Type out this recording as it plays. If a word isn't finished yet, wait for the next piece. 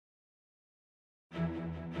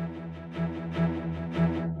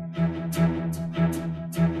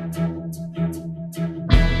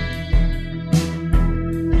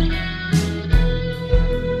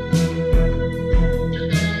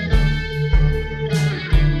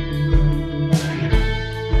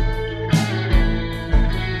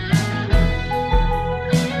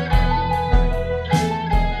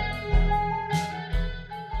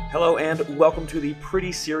Hello and welcome to the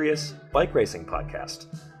Pretty Serious Bike Racing Podcast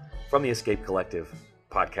from the Escape Collective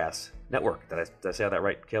Podcast Network. Did I say that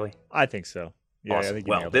right, Kaylee? I think so. Yeah, awesome. I think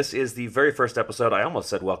you Well, nailed this is the very first episode. I almost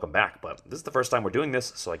said welcome back, but this is the first time we're doing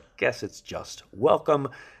this, so I guess it's just welcome.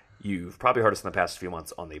 You've probably heard us in the past few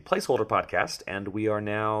months on the Placeholder Podcast, and we are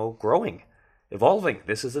now growing, evolving.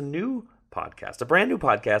 This is a new podcast, a brand new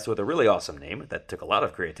podcast with a really awesome name that took a lot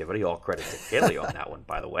of creativity. All credit to Kaylee on that one,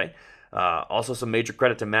 by the way. Also, some major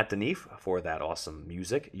credit to Matt Deneve for that awesome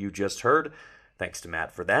music you just heard. Thanks to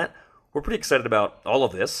Matt for that. We're pretty excited about all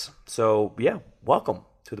of this. So, yeah, welcome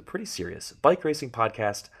to the Pretty Serious Bike Racing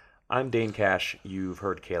Podcast. I'm Dane Cash. You've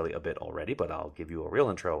heard Kaylee a bit already, but I'll give you a real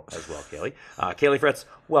intro as well, Kaylee. Kaylee Fretz,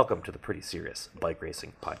 welcome to the Pretty Serious Bike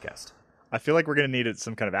Racing Podcast. I feel like we're going to need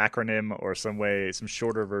some kind of acronym or some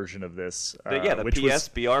shorter version of this. The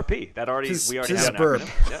PSBRP. That already we already have an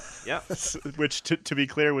acronym. Yeah. Which, to be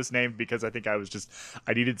clear, was named because I think I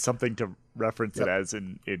needed something to reference it as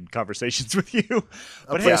in conversations with you.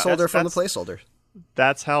 A placeholder from the placeholder.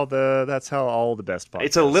 That's how all the best podcasts.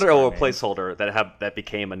 It's a literal placeholder that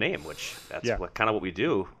became a name, which that's kind of what we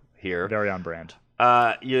do here. Very on brand.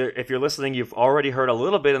 If you're listening, you've already heard a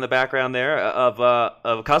little bit in the background there of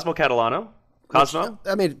Cosmo Catalano. Cosmo?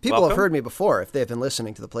 I mean, people welcome. Have heard me before if they've been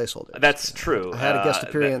listening to the placeholder. That's true. I had a guest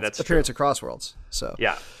appearance at Crossworlds. So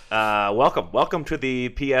yeah, welcome to the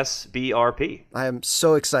PSBRP. I am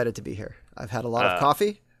so excited to be here. I've had a lot of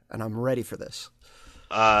coffee, and I'm ready for this.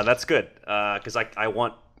 That's good because I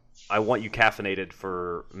want you caffeinated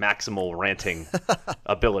for maximal ranting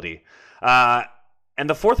ability. And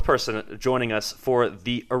the fourth person joining us for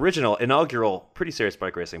the original, inaugural Pretty Serious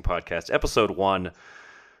Bike Racing Podcast, Episode 1,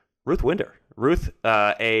 Ruth Winder. Ruth,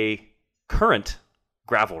 a current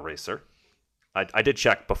gravel racer. I did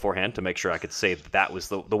check beforehand to make sure I could say that was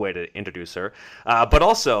the way to introduce her. But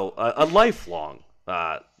also a lifelong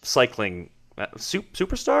cycling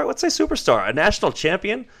superstar? Let's say superstar. A national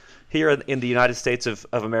champion here in the United States of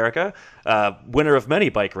America, winner of many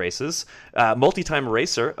bike races, multi-time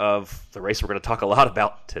racer of the race we're going to talk a lot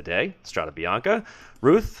about today, Strade Bianche.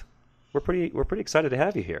 Ruth, we're pretty excited to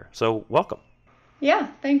have you here. So welcome. Yeah,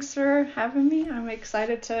 thanks for having me. I'm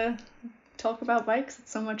excited to talk about bikes.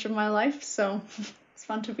 It's so much of my life, so it's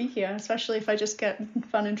fun to be here, especially if I just get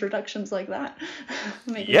fun introductions like that.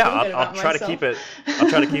 I'll try to keep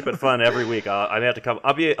it fun every week. I have to come.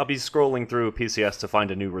 I'll be scrolling through PCS to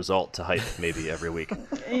find a new result to hype maybe every week.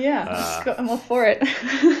 Yeah, I'm all for it.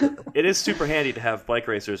 It is super handy to have bike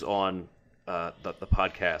racers on the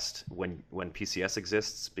podcast when PCS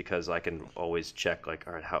exists, because I can always check like,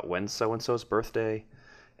 all right, when's so and so's birthday,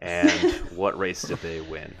 and what race did they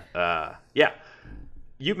win?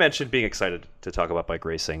 You mentioned being excited to talk about bike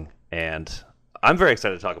racing, and I'm very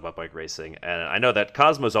excited to talk about bike racing, and I know that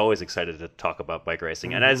Cosmo's always excited to talk about bike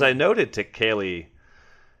racing. And as I noted to Kaylee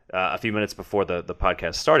a few minutes before the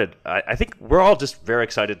podcast started, I think we're all just very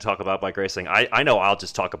excited to talk about bike racing. I know I'll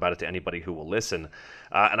just talk about it to anybody who will listen.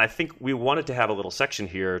 And I think we wanted to have a little section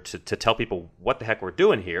here to tell people what the heck we're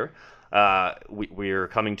doing here. We're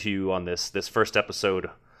coming to you on this first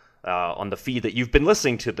episode on the feed that you've been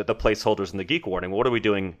listening to, the placeholders and the Geek Warning. What are we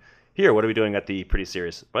doing here? What are we doing at the Pretty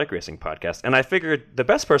Serious Bike Racing Podcast? And I figured the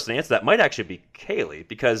best person to answer that might actually be Kaylee,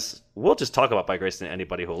 because we'll just talk about bike racing to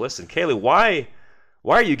anybody who will listen. Kaylee, why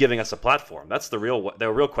are you giving us a platform? That's the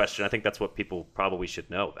real question. I think that's what people probably should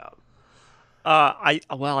know about.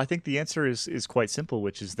 I think the answer is quite simple,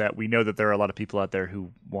 which is that we know that there are a lot of people out there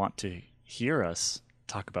who want to hear us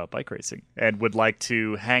talk about bike racing and would like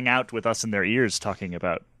to hang out with us in their ears talking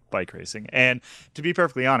about bike racing. And to be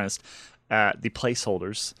perfectly honest, the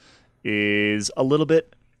placeholders is a little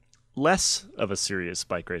bit less of a serious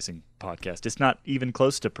bike racing podcast. It's not even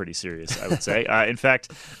close to pretty serious, I would say. In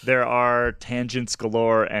fact, there are tangents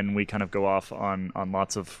galore, and we kind of go off on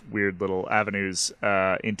lots of weird little avenues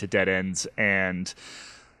into dead ends. And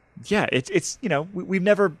yeah, it's we've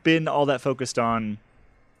never been all that focused on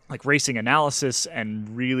like racing analysis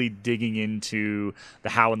and really digging into the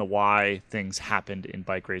how and the why things happened in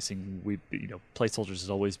bike racing. Placeholders has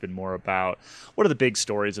always been more about what are the big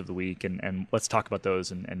stories of the week, and let's talk about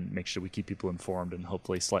those and make sure we keep people informed and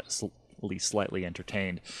hopefully slightly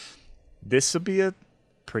entertained. This will be a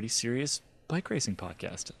pretty serious bike racing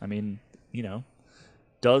podcast. I mean,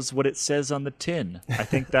 does what it says on the tin. I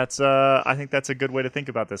think that's a good way to think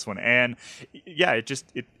about this one. And yeah,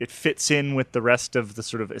 it fits in with the rest of the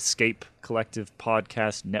sort of Escape Collective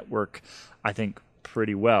podcast network, I think,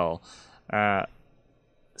 pretty well.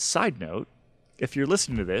 Side note, if you're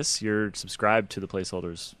listening to this, you're subscribed to the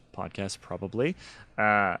Placeholders podcast probably.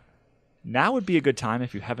 Now would be a good time,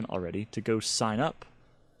 if you haven't already, to go sign up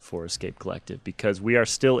for Escape Collective, because we are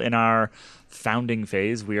still in our founding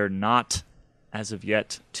phase. We are not, as of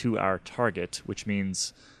yet, to our target, which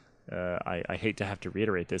means, I hate to have to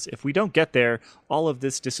reiterate this, if we don't get there, all of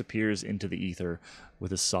this disappears into the ether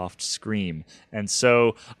with a soft scream. And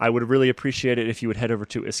so I would really appreciate it if you would head over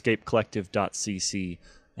to escapecollective.cc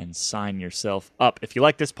and sign yourself up. If you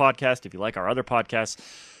like this podcast, if you like our other podcasts,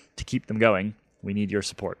 to keep them going, we need your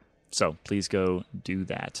support. So please go do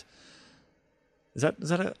that. Is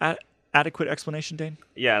that an adequate explanation, Dane?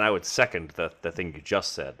 Yeah, and I would second the thing you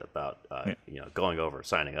just said about going over,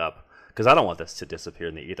 signing up, because I don't want this to disappear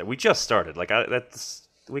in the ether. We just started. We got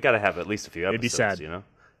to have at least a few episodes. It'd be sad.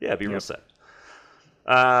 Yeah, it'd be real sad.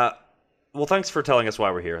 Well, thanks for telling us why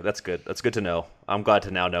we're here. That's good. That's good to know. I'm glad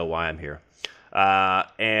to now know why I'm here.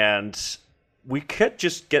 And we could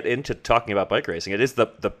just get into talking about bike racing. It is the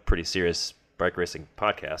Pretty Serious Bike Racing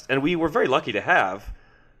podcast, and we were very lucky to have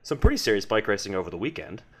some pretty serious bike racing over the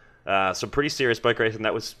weekend. Some pretty serious bike racing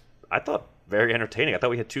that was, I thought, very entertaining. I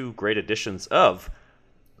thought we had two great editions of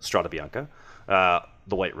Strade Bianche,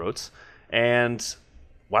 the white roads, and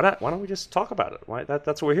why don't we just talk about it?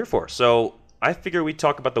 That's what we're here for. So I figure we'd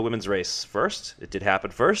talk about the women's race first. It did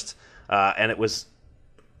happen first, and that was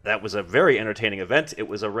a very entertaining event. It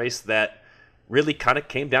was a race that really kind of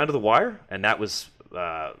came down to the wire, and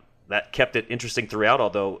that kept it interesting throughout,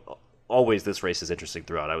 although always this race is interesting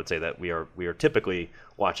throughout. I would say that we are typically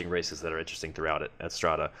watching races that are interesting throughout at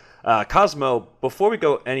Strade. Cosmo, before we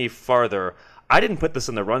go any farther, I didn't put this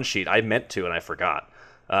in the run sheet. I meant to, and I forgot.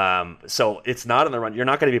 So it's not in the run. You're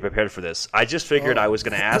not going to be prepared for this. I just figured I was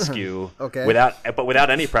going to ask you, okay, without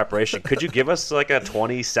any preparation. Could you give us like a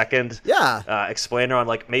 20-second explainer on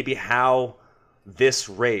like maybe how this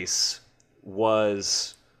race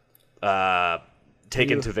was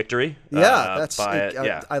taken to victory?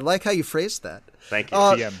 I like how you phrased that. Thank you.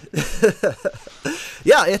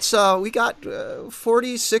 Yeah, it's we got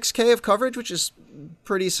 46K of coverage, which is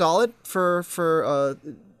pretty solid for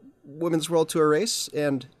Women's World Tour race.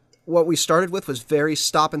 And what we started with was very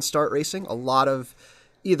stop and start racing. A lot of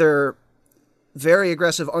either very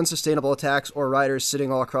aggressive, unsustainable attacks or riders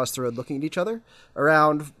sitting all across the road looking at each other.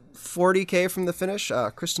 Around 40K from the finish,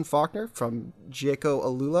 Kristen Faulkner from Gieko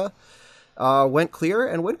Alula went clear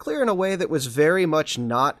in a way that was very much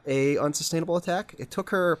not a unsustainable attack. It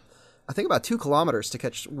took her, I think, about 2 kilometers to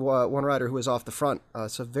catch one rider who was off the front.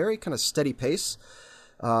 So very kind of steady pace.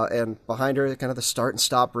 And behind her, kind of the start and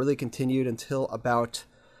stop really continued until about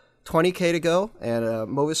 20K to go. And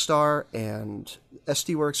Movistar and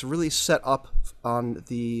SD Works really set up on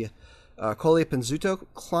the Colle Pizzuto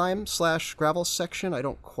climb / gravel section. I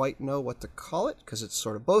don't quite know what to call it because it's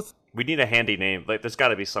sort of both. We need a handy name. Like, there's got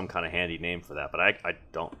to be some kind of handy name for that, but I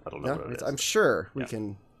don't know what it is. I'm sure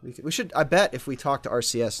we should. I bet if we talked to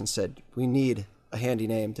RCS and said we need a handy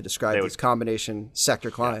name to describe these combination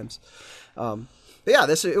sector climbs. But yeah,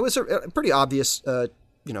 it was a pretty obvious,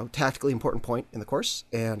 tactically important point in the course,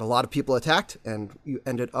 and a lot of people attacked, and you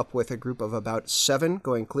ended up with a group of about 7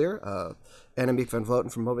 going clear. Annemiek van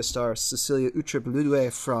Vleuten from Movistar, Cecilia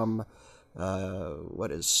Uttrup-Ludwig from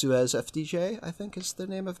Suez FDJ, I think is the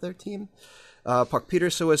name of their team. Park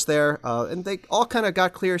Petersen was there, and they all kind of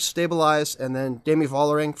got clear, stabilized, and then Demi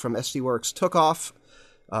Vollering from SD Works took off.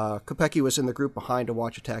 Kopecky was in the group behind to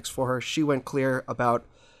watch attacks for her. She went clear about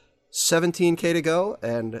 17K to go,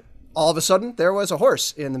 and all of a sudden there was a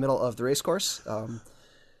horse in the middle of the race course. I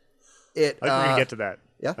think we can get to that.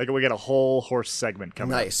 Yeah, I think we get a whole horse segment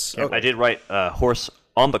coming. Nice. Okay. I did write horse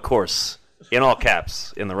on the course in all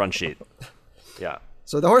caps in the run sheet. Yeah.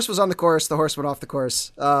 So the horse was on the course. The horse went off the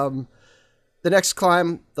course. The next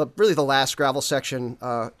climb, the last gravel section,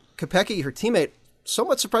 Kopecky, her teammate,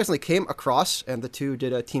 somewhat surprisingly came across, and the two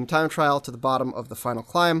did a team time trial to the bottom of the final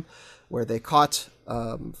climb, where they caught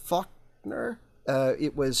Faulkner.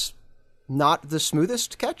 It was not the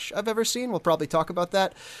smoothest catch I've ever seen. We'll probably talk about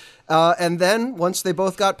that. And then once they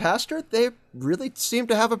both got past her, they really seemed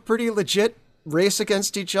to have a pretty legit race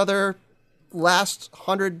against each other last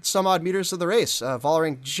 100 some odd meters of the race.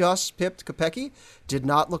 Vollering just pipped Kopecky. Did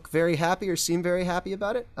not look very happy or seem very happy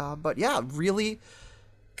about it. But yeah, really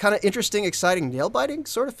kind of interesting, exciting, nail-biting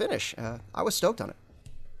sort of finish. I was stoked on it.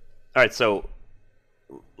 All right, so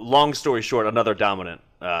long story short, another dominant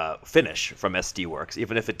finish from SD Works,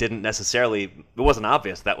 even if it wasn't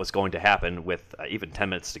obvious that was going to happen with even 10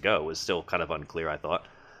 minutes to go. It was still kind of unclear, I thought.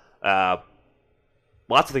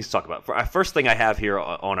 Lots of things to talk about. First thing I have here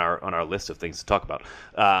on our list of things to talk about.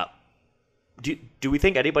 Do we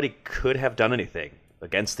think anybody could have done anything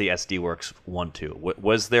against the SD Works 1-2?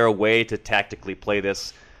 Was there a way to tactically play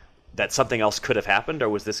this that something else could have happened, or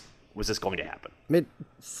was this going to happen? I mean,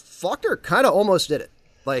 Faulkner kind of almost did it.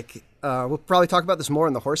 Like, we'll probably talk about this more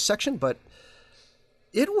in the horse section, but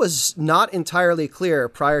it was not entirely clear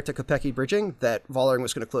prior to Kopecky bridging that Vollering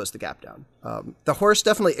was going to close the gap down. The horse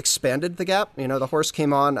definitely expanded the gap. You know, the horse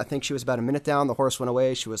came on, I think she was about a minute down. The horse went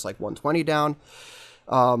away. She was like 120 down.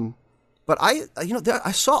 But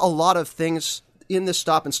I saw a lot of things in this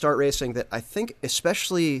stop and start racing that I think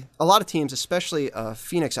especially a lot of teams, especially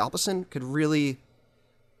Phoenix Alpecin, could really,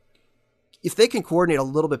 if they can coordinate a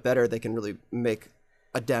little bit better, they can really make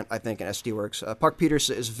a dent, I think, in SD Works. Park Peters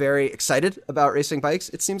is very excited about racing bikes,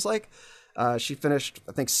 it seems like. She finished,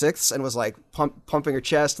 I think, 6th and was like pumping her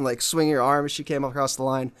chest and like swinging her arm as she came across the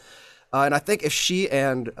line. And I think if she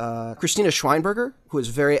and Christina Schweinberger, who is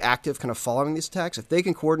very active kind of following these attacks, if they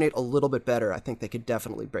can coordinate a little bit better, I think they could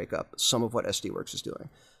definitely break up some of what SD Works is doing.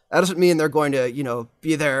 That doesn't mean they're going to,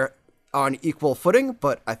 be there on equal footing,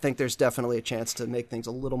 but I think there's definitely a chance to make things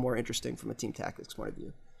a little more interesting from a team tactics point of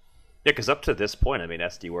view. Yeah, because up to this point, I mean,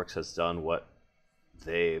 SD Works has done what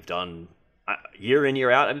they've done year in, year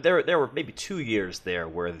out. I mean, there were maybe 2 years there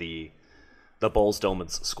where the Bulls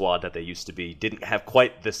Dolmans squad that they used to be didn't have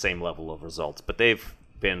quite the same level of results, but they've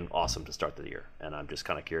been awesome to start the year, and I'm just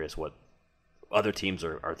kind of curious what other teams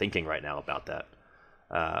are thinking right now about that.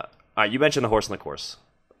 All right, you mentioned the horse and the course.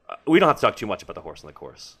 We don't have to talk too much about the horse and the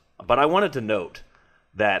course, but I wanted to note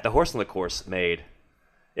that the horse and the course made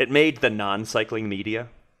the non-cycling media.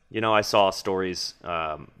 You know, I saw stories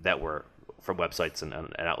that were from websites and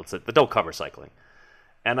outlets that don't cover cycling,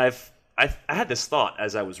 and I had this thought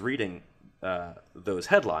as I was reading those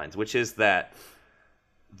headlines, which is that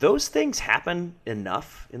those things happen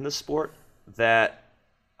enough in the sport that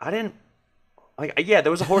I didn't like. Yeah,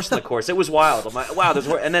 there was a horse in the course. It was wild. I'm like, wow, there's a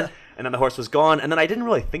horse. And then the horse was gone, and then I didn't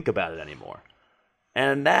really think about it anymore.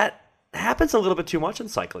 And that happens a little bit too much in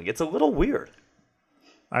cycling. It's a little weird.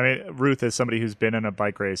 I mean, Ruth, as somebody who's been in a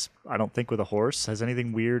bike race, I don't think with a horse, has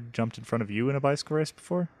anything weird jumped in front of you in a bicycle race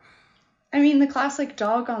before? I mean, the classic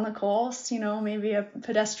dog on the course, maybe a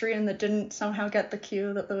pedestrian that didn't somehow get the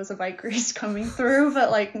cue that there was a bike race coming through.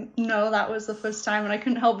 But, no, that was the first time. And I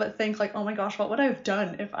couldn't help but think, oh, my gosh, what would I have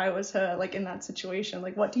done if I was her, in that situation?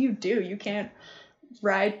 What do? You can't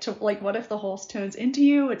ride to, what if the horse turns into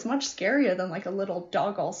you? It's much scarier than, a little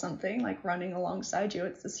dog or something, running alongside you.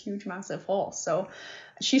 It's this huge, massive horse. So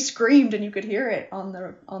she screamed and you could hear it on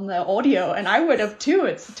the audio, and I would have too.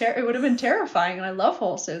 It would have been terrifying, and I love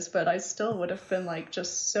horses, but I still would have been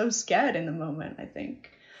just so scared in the moment, I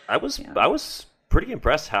think. I was pretty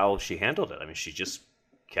impressed how she handled it. I mean, she just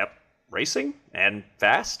kept racing and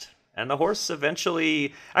fast, and the horse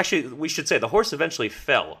eventually, actually we should say the horse eventually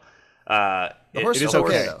fell. The horse is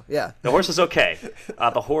okay though. Yeah. The horse is okay.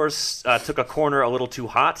 The horse took a corner a little too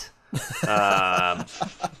hot,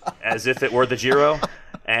 as if it were the Giro.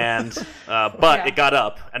 But it got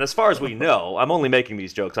up, and as far as we know, I'm only making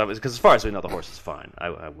these jokes because as far as we know, the horse is fine.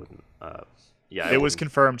 I wouldn't. It was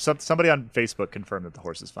confirmed. Somebody on Facebook confirmed that the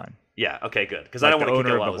horse is fine. Yeah. Okay. Good. Because I don't want to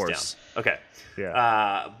keep it while it's down. Okay.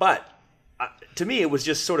 Yeah. But to me, it was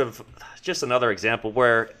just sort of just another example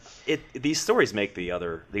where these stories make the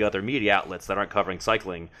other media outlets that aren't covering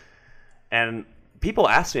cycling, and people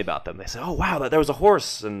ask me about them. They say, "Oh wow, there was a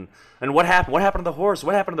horse, and what happened? What happened to the horse?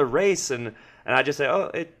 What happened to the race?" And I just say,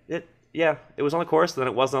 "Oh, it was on the course, then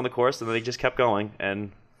it wasn't on the course, and then they just kept going."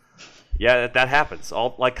 And yeah, that happens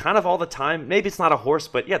kind of all the time. Maybe it's not a horse,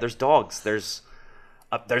 but yeah, there's dogs. There's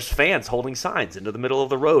fans holding signs into the middle of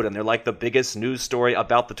the road, and they're like the biggest news story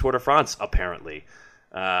about the Tour de France, apparently.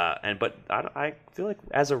 But I feel like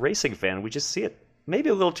as a racing fan, we just see it maybe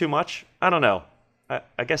a little too much. I don't know.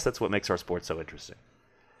 I guess that's what makes our sport so interesting.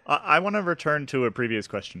 I want to return to a previous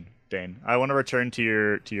question, Dane. I want to return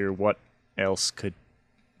to your what else could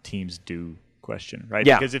teams do question, right?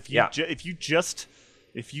 Yeah. Because if you just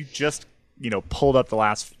pulled up the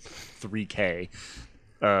last 3K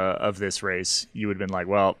of this race, you would have been like,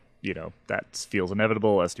 well, that feels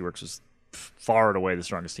inevitable. SD Works was far and away the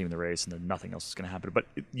strongest team in the race, and then nothing else is going to happen. But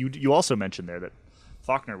you also mentioned there that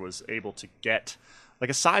Faulkner was able to get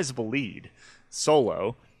a sizable lead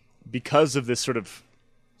solo because of this sort of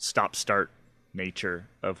stop-start nature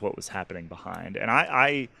of what was happening behind. And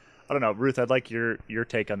I don't know, Ruth, I'd like your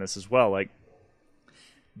take on this as well.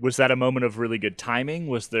 Was that a moment of really good timing?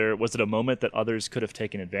 Was it a moment that others could have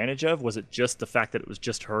taken advantage of? Was it just the fact that it was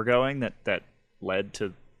just her going that led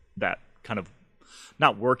to that kind of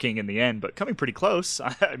not working in the end, but coming pretty close?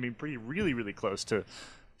 I mean, really, really close to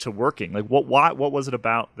working. Like, what was it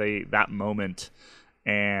about that moment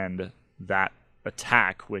and that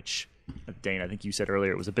attack, which, Dane, I think you said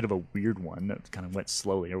earlier, it was a bit of a weird one that kind of went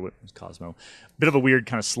slowly, or it was Cosmo, a bit of a weird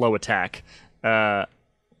kind of slow attack.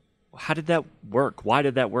 How did that work? Why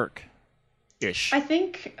did that work? Ish. I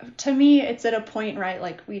think, to me, it's at a point, right,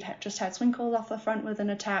 like we'd just had Swinkles off the front with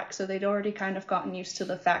an attack, so they'd already kind of gotten used to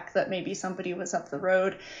the fact that maybe somebody was up the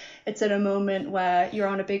road. It's at a moment where you're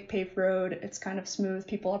on a big paved road, it's kind of smooth,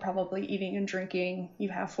 people are probably eating and drinking, you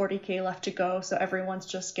have 40k left to go, so everyone's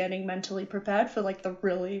just getting mentally prepared for like the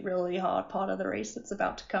really, really hard part of the race that's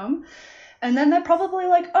about to come. And then they're probably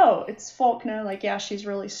like, oh, it's Faulkner, like, yeah, she's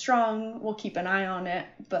really strong, we'll keep an eye on it,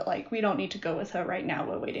 but like, we don't need to go with her right now,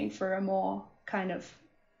 we're waiting for a more kind of,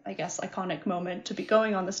 I guess, iconic moment to be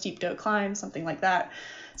going on the steep dirt climb, something like that.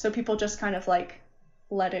 So people just kind of like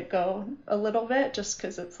let it go a little bit just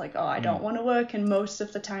because it's like, oh, I don't want to work. And most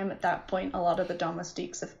of the time at that point, a lot of the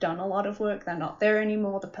domestiques have done a lot of work. They're not there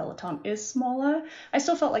anymore. The peloton is smaller. I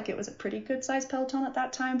still felt like it was a pretty good sized peloton at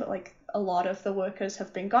that time, but like a lot of the workers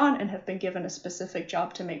have been gone and have been given a specific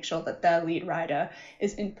job to make sure that their lead rider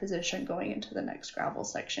is in position going into the next gravel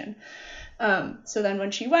section. So then when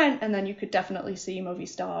she went, and then you could definitely see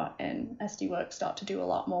Movistar and SD Works start to do a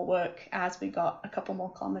lot more work as we got a couple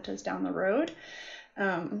more kilometers down the road.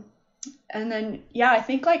 And then, yeah, I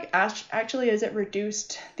think like actually as it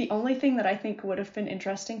reduced, the only thing that I think would have been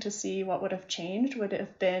interesting to see what would have changed would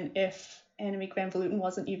have been if Annemiek van Vleuten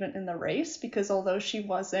wasn't even in the race, because although she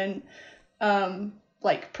wasn't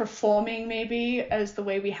like performing maybe as the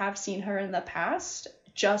way we have seen her in the past,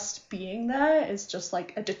 just being there is just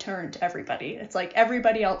like a deterrent to everybody. It's like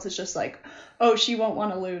everybody else is just like, oh, she won't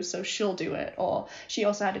want to lose, so she'll do it. Or she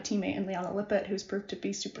also had a teammate in Liana Lippert who's proved to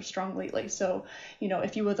be super strong lately. So, you know,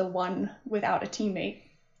 if you were the one without a teammate,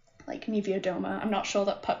 like Nivea Doma, I'm not sure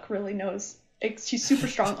that Puck really knows. She's super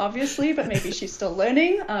strong, obviously, but maybe she's still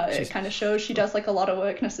learning. It kind of shows she does like a lot of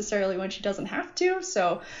work necessarily when she doesn't have to.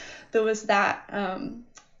 So there was that. And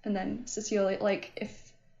then Cecilia, like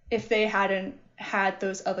if they hadn't had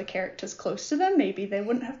those other characters close to them, maybe there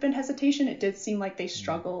wouldn't have been hesitation. It did seem like they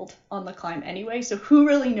struggled on the climb anyway, so who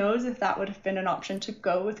really knows if that would have been an option to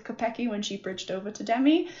go with Kopecky when she bridged over to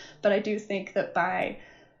Demi. But I do think that by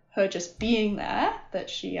her just being there, that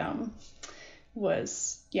she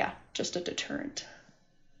was just a deterrent.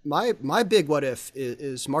 My big what if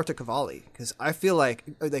is Marta Cavalli, because I feel like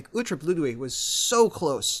Uttrup Ludwig was so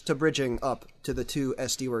close to bridging up to the two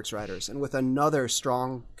SD Works riders, and with another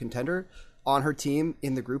strong contender on her team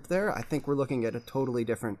in the group there, I think we're looking at a totally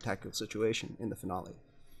different tactical situation in the finale.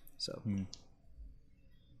 So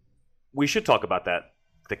we should talk about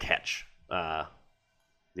the catch.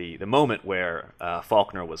 The moment where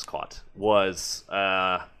Faulkner was caught was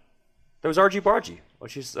there was argy bargy,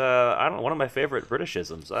 which is I don't know, one of my favorite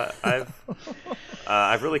Britishisms.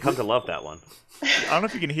 I've really come to love that one. I don't know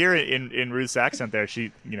if you can hear it in Ruth's accent there.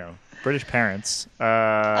 She, British parents.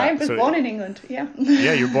 I was born in England, yeah.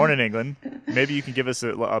 Yeah, you're born in England. Maybe you can give us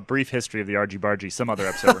a brief history of the argy bargy some other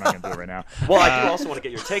episode. We're not going to do it right now. Well, I do also want to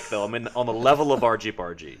get your take, though. I mean, on the level of argy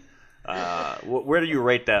bargy. Where do you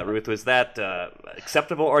rate that, Ruth? Was that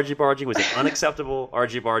acceptable argy bargy? Was it unacceptable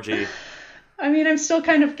argy bargy? I mean, I'm still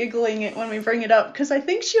kind of giggling it when we bring it up, because I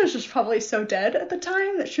think she was just probably so dead at the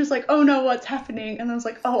time that she was like, oh no, what's happening? And I was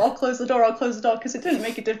like, oh, I'll close the door, because it didn't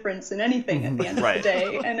make a difference in anything at the end of the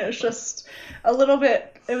day. And it was just a little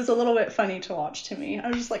bit funny to watch to me. I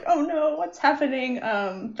was just like, oh no, what's happening?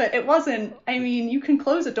 But it wasn't, I mean, you can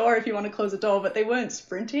close a door if you want to close a door, but they weren't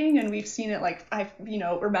sprinting. And we've seen it, like, I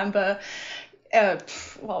remember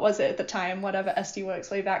what was it at the time, whatever SD Works,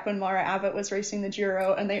 way back when Mara Abbott was racing the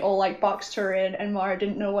Giro, and they all like boxed her in, and Mara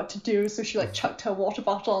didn't know what to do, so she like chucked her water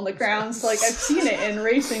bottle on the ground. So like I've seen it in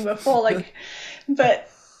racing before, like, but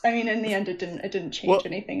I mean in the end it didn't change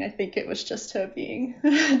anything. I think it was just her being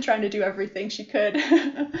trying to do everything she could.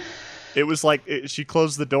 It was like she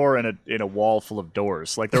closed the door in a wall full of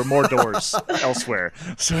doors. Like there were more doors elsewhere,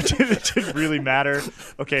 so it didn't really matter.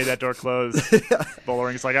 Okay, that door closed.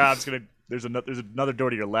 Bullring's like, there's another door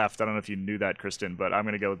to your left. I don't know if you knew that, Kristen, but I'm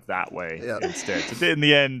gonna go that way instead. So in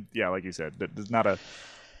the end, yeah, like you said, there's not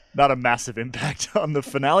a massive impact on the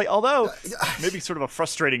finale. Although maybe sort of a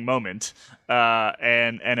frustrating moment,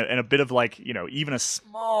 and a bit of like even a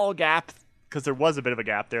small gap. Because there was a bit of a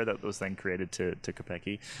gap there that was then created to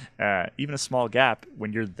Kopecky. Even a small gap,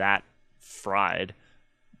 when you're that fried,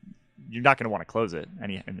 you're not going to want to close it,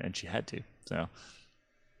 and she had to. So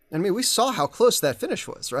I mean, we saw how close that finish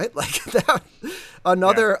was, right? Like that,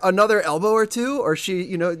 another elbow or two, or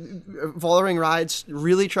she, Vollering rides,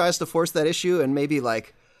 really tries to force that issue and maybe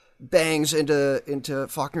like bangs into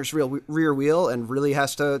Faulkner's rear wheel and really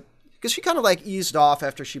has to, because she kind of like eased off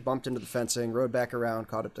after she bumped into the fencing, rode back around,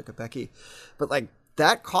 caught up to Kopecky, but like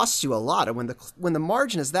that costs you a lot. And when the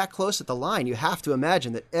margin is that close at the line, you have to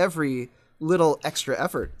imagine that every little extra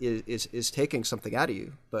effort is taking something out of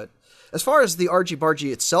you. But as far as the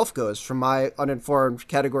argy-bargy itself goes, from my uninformed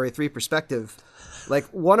Category 3 perspective, like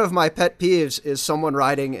one of my pet peeves is someone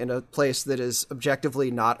riding in a place that is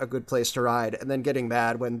objectively not a good place to ride and then getting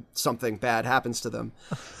mad when something bad happens to them.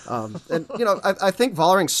 I think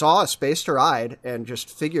Vollering saw a space to ride and just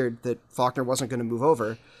figured that Faulkner wasn't going to move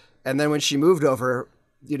over. And then when she moved over,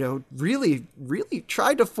 really, really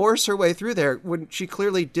tried to force her way through there when she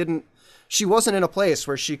clearly didn't. She wasn't in a place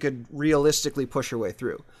where she could realistically push her way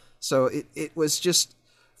through. So it was just,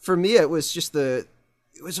 for me, it was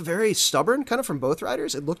a very stubborn kind of from both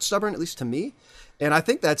riders. It looked stubborn, at least to me. And I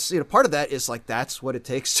think that's, part of that is like, that's what it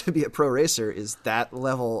takes to be a pro racer, is that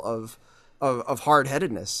level of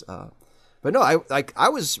hard-headedness. But no, I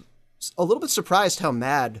was a little bit surprised how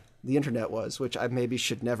mad the internet was, which I maybe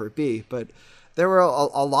should never be, but there were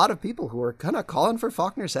a lot of people who were kind of calling for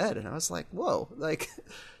Faulkner's head. And I was like, whoa, like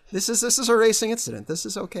this is a racing incident. This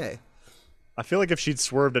is okay. I feel like if she'd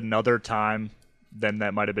swerved another time, then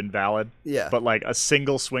that might have been valid. Yeah. But like a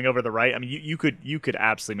single swing over the right, I mean, you could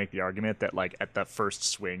absolutely make the argument that like at that first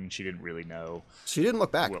swing, she didn't really know. She didn't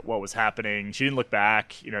look back. What was happening. She didn't look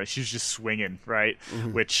back. She was just swinging, right?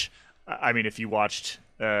 Mm-hmm. Which, I mean, if you watched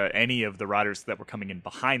any of the riders that were coming in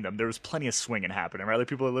behind them, there was plenty of swinging happening, right? Like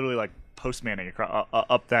people are literally like postmanning across,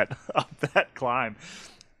 up that climb.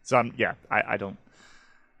 So I don't.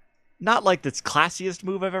 Not like the classiest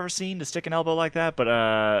move I've ever seen to stick an elbow like that, but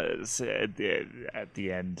at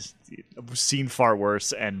the end, I've seen far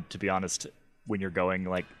worse. And to be honest, when you're going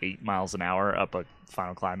like 8 miles an hour up a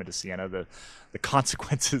final climb into Siena, the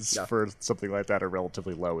consequences for something like that are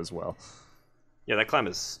relatively low as well. Yeah, that climb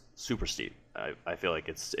is super steep. I feel like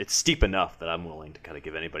it's steep enough that I'm willing to kind of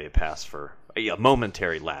give anybody a pass for a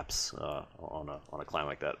momentary lapse on a climb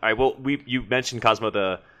like that. All right, well, you mentioned,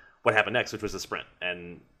 Cosmo, what happened next, which was the sprint,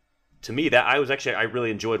 and to me, that I really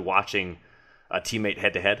enjoyed watching a teammate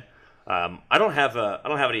head to head. I don't have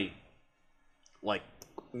any like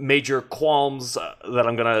major qualms that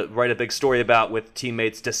I'm gonna write a big story about with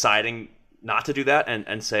teammates deciding not to do that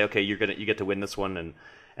and say, okay, you get to win this one,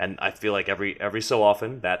 and I feel like every so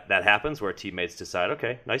often that happens where teammates decide,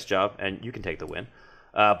 okay, nice job, and you can take the win.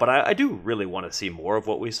 But I do really want to see more of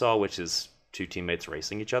what we saw, which is two teammates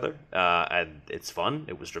racing each other, and it's fun.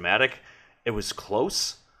 It was dramatic. It was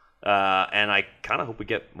close. And I kind of hope we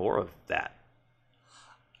get more of that.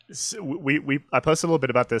 So I posted a little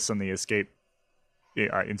bit about this on the Escape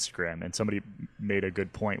Instagram, and somebody made a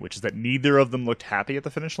good point, which is that neither of them looked happy at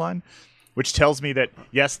the finish line, which tells me that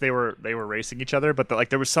yes, they were racing each other, but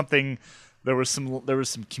there was some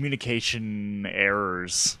communication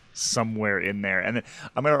errors somewhere in there. And then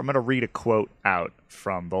I'm gonna read a quote out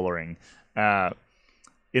from Vollering.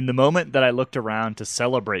 In the moment that I looked around to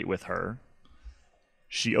celebrate with her,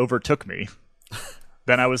 she overtook me.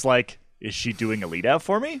 Then I was like, is she doing a lead out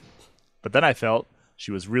for me? But then I felt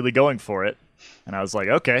she was really going for it. And I was like,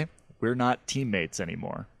 okay, we're not teammates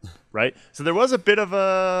anymore. Right? So there was a bit of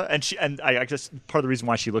I guess part of the reason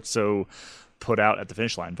why she looked so put out at the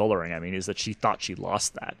finish line, Vollering, I mean, is that she thought she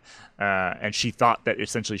lost that. And she thought that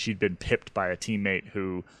essentially she'd been pipped by a teammate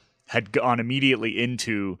who had gone immediately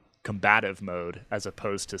into combative mode as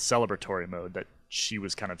opposed to celebratory mode that she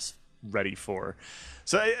was kind of ready for.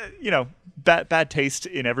 So, bad taste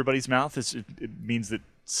in everybody's mouth it means that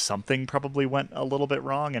something probably went a little bit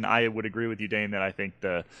wrong. And I would agree with you, Dane, that I think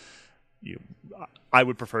I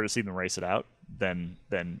would prefer to see them race it out than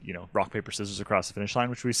rock, paper, scissors across the finish line,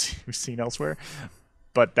 which we've seen elsewhere.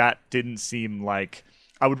 But that didn't seem like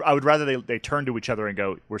I would rather they turn to each other and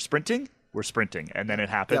go, we're sprinting, and then it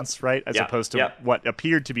happens, yep. Right? As opposed to what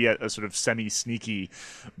appeared to be a sort of semi-sneaky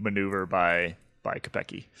maneuver by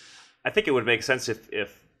Kopecky. I think it would make sense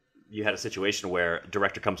if you had a situation where a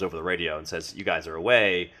director comes over the radio and says, you guys are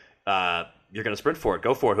away, you're going to sprint for it,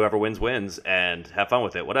 go for it, whoever wins, and have fun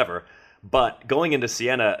with it, whatever. But going into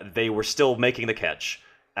Siena, they were still making the catch,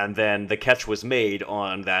 and then the catch was made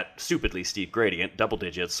on that stupidly steep gradient, double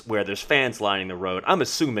digits, where there's fans lining the road. I'm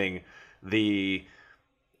assuming the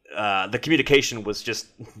communication was just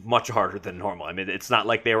much harder than normal. I mean, it's not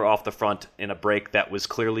like they were off the front in a break that was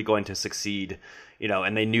clearly going to succeed,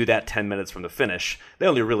 and they knew that 10 minutes from the finish. They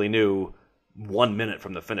only really knew 1 minute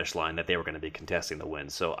from the finish line that they were going to be contesting the win.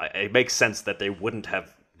 So it makes sense that they wouldn't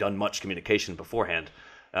have done much communication beforehand.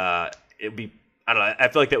 It would be, I don't know, I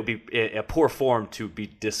feel like that would be a poor form to be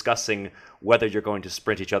discussing whether you're going to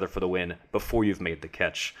sprint each other for the win before you've made the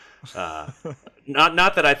catch.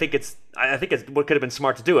 Not that I think it could have been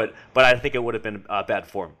smart to do it, but I think it would have been bad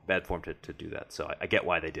form to do that. So I get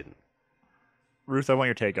why they didn't. Ruth, I want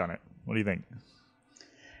your take on it. What do you think?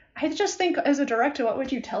 I just think as a director, what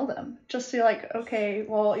would you tell them? Just be like, okay,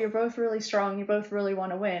 well, you're both really strong. You both really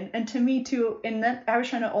want to win. And to me too, in that, I was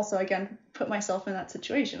trying to also, again, put myself in that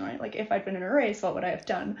situation, right? Like if I'd been in a race, what would I have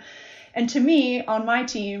done? And to me, on my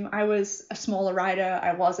team, I was a smaller rider.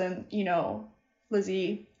 I wasn't,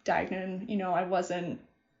 Lizzie Diagnon, I wasn't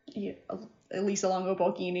Elisa Longo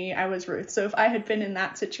Borghini, I was Ruth. So if I had been in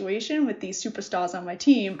that situation with these superstars on my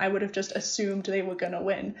team, I would have just assumed they were going to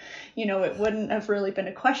win. It wouldn't have really been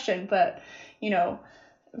a question, but,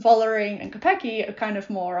 Vollering and Kopecky are kind of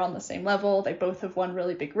more on the same level. They both have won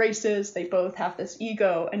really big races. They both have this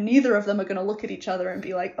ego, and neither of them are going to look at each other and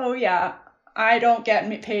be like, oh yeah, I don't get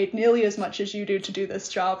paid nearly as much as you do to do this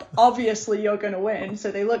job. Obviously, you're going to win.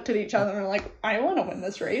 So they looked at each other and were like, I want to win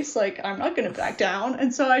this race. Like, I'm not going to back down.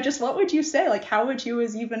 And so what would you say? Like, how would you,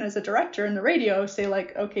 even as a director in the radio, say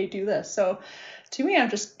like, okay, do this? So to me,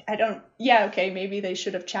 maybe they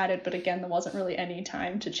should have chatted. But again, there wasn't really any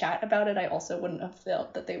time to chat about it. I also wouldn't have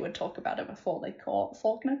felt that they would talk about it before they caught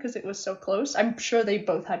Faulkner because it was so close. I'm sure they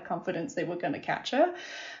both had confidence they were going to catch her.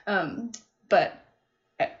 But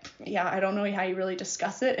I don't know how you really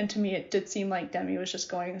discuss it. And to me, it did seem like Demi was just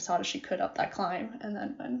going as hard as she could up that climb. And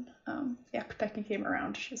then when Kopecky came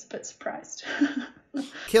around, she was a bit surprised.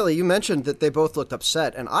 Kelly, you mentioned that they both looked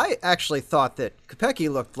upset, and I actually thought that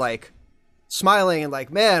Kopecky looked like smiling and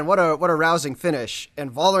like, man, what a rousing finish.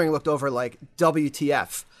 And Vollering looked over like,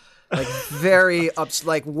 WTF, like very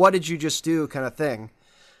like, what did you just do, kind of thing.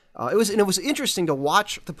 It was interesting to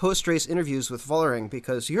watch the post-race interviews with Vollering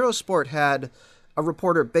because Eurosport had a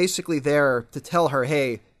reporter basically there to tell her,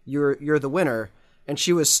 hey, you're the winner. And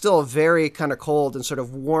she was still very kind of cold and sort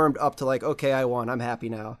of warmed up to like, okay, I won. I'm happy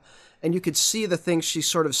now. And you could see the things she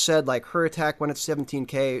sort of said, like her attack went at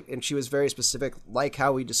 17K, and she was very specific, like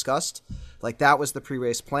how we discussed. Like that was the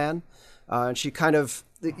pre-race plan. And she kind of,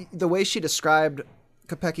 the way she described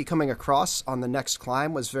Kopecky coming across on the next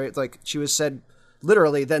climb was very, like she was said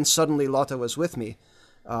literally, then suddenly Lotte was with me.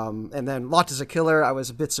 And then Lotte's a killer. I was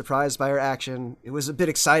a bit surprised by her action. It was a bit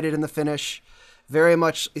excited in the finish. Very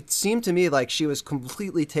much, it seemed to me like she was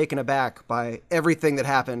completely taken aback by everything that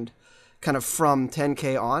happened kind of from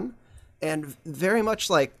 10K on. And very much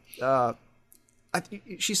like,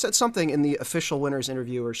 she said something in the official winners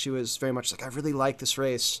interview where she was very much like, I really like this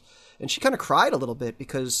race. And she kind of cried a little bit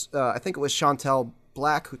because I think it was Chantel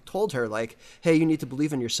Black who told her like, hey, you need to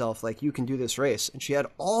believe in yourself, like you can do this race. And she had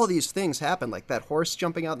all these things happen, like that horse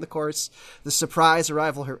jumping out in the course, the surprise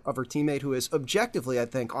arrival of her teammate, who is objectively, I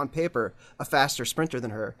think, on paper, a faster sprinter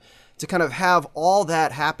than her, to kind of have all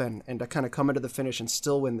that happen and to kind of come into the finish and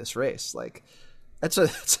still win this race. Like it's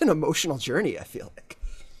an emotional journey, I feel like.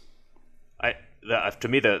 To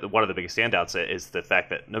me, one of the biggest standouts is the fact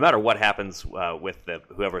that no matter what happens with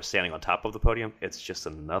whoever's standing on top of the podium, it's just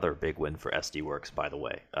another big win for SD Works, by the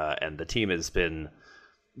way. And the team has been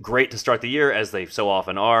great to start the year, as they so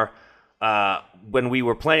often are. When we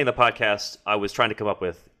were planning the podcast, I was trying to come up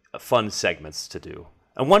with fun segments to do.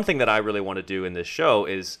 And one thing that I really want to do in this show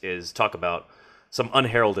is talk about some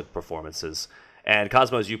unheralded performances. And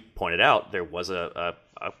Cosmo, as you pointed out, there was a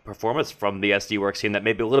performance from the SD Works team that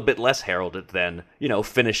may be a little bit less heralded than,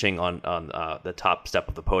 finishing on the top step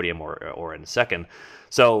of the podium or in second.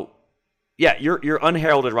 So, yeah, your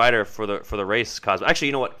unheralded rider for the race, Cosmo. Actually,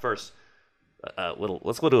 you know what? First,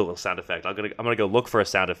 let's go do a little sound effect. I'm gonna go look for a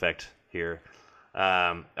sound effect here.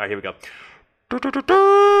 All right, here we go.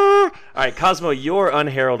 All right, Cosmo, your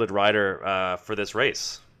unheralded rider for this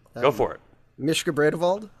race. Go for it. Mishka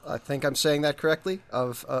Bredewald, I think I'm saying that correctly,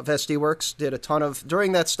 of SD Works, did a ton of,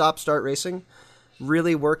 during that stop-start racing,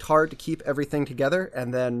 really worked hard to keep everything together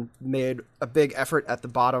and then made a big effort at the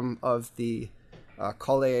bottom of the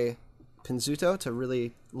Colle Pinzuto to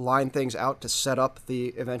really line things out to set up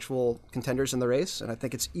the eventual contenders in the race. And I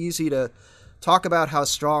think it's easy to talk about how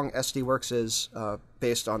strong SD Works is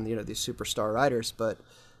based on, these superstar riders, but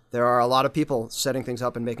there are a lot of people setting things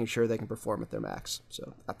up and making sure they can perform at their max.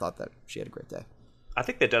 So I thought that she had a great day. I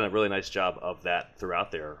think they've done a really nice job of that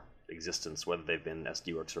throughout their existence, whether they've been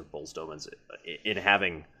SD Works or Bolsdomans, in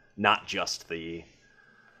having not just the,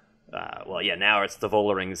 now it's the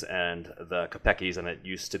Vollerings and the Kopeckis, and it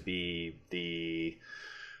used to be the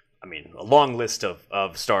I mean, a long list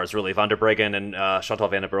of stars, really. Van der Breggen and Chantal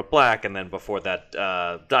van den Broek-Black, and then before that,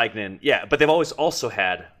 Dijknen. Yeah, but they've always also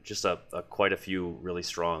had just quite a few really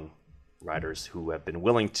strong riders who have been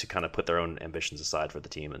willing to kind of put their own ambitions aside for the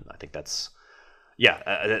team, and I think that's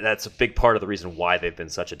a big part of the reason why they've been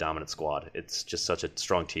such a dominant squad. It's just such a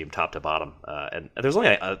strong team, top to bottom, and there's only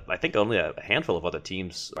I think only a handful of other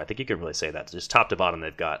teams. I think you can really say that just top to bottom,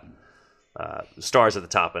 they've got stars at the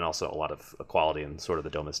top and also a lot of quality and sort of the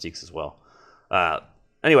domestiques as well.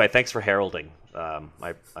 Anyway, thanks for heralding.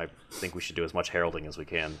 I think we should do as much heralding as we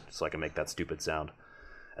can so I can make that stupid sound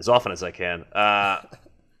as often as I can.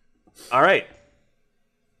 All right.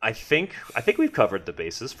 I think we've covered the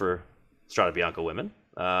bases for Strade Bianche women.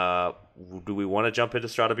 Do we want to jump into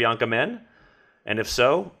Strade Bianche men? And if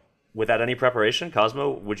so, without any preparation, Cosmo,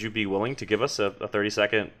 would you be willing to give us a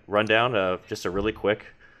 30-second rundown of just a really quick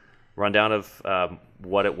rundown of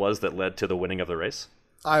what it was that led to the winning of the race?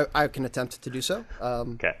 I can attempt to do so.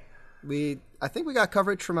 Okay. I think we got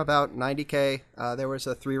coverage from about 90K. There was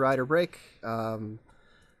a 3-rider break.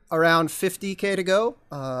 Around 50K to go,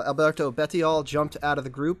 Alberto Bettiol jumped out of the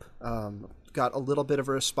group. Got a little bit of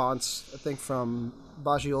a response, I think, from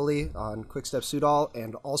Baggioli on Quickstep Soudal,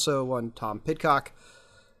 and also one Tom Pidcock.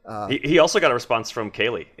 He also got a response from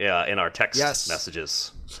Kaylee in our text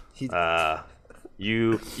messages.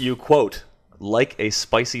 You quote, like a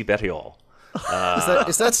spicy Bettiol.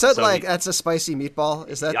 Is that said like that's a spicy meatball?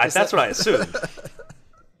 That's what I assumed.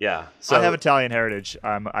 Yeah. So I have Italian heritage.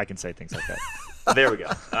 I can say things like that. There we go.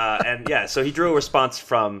 So he drew a response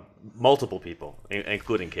from multiple people,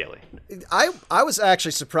 including Kaylee. I was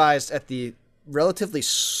actually surprised at the relatively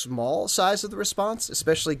small size of the response,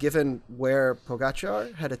 especially given where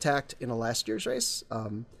Pogacar had attacked in a last year's race.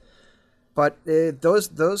 But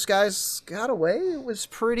those guys got away. It was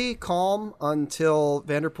pretty calm until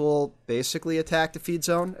Van der Poel basically attacked the feed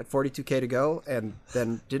zone at 42K to go, and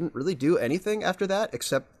then didn't really do anything after that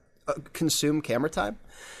except consume camera time.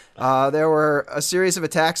 There were a series of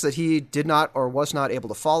attacks that he did not or was not able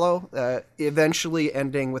to follow, eventually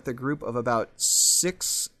ending with a group of about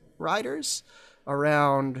 6 riders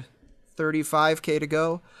around 35K to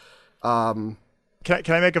go. Can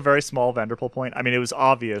I make a very small Van der Poel point? I mean, it was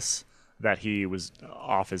obvious that he was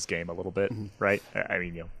off his game a little bit, right? I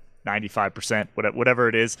mean, 95%, whatever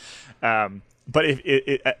it is. But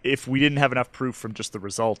if we didn't have enough proof from just the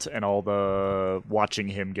result and all the watching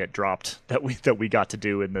him get dropped that we got to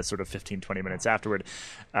do in the sort of 15, 20 minutes afterward,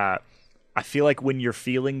 I feel like when you're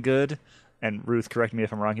feeling good, and Ruth, correct me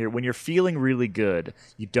if I'm wrong here, when you're feeling really good,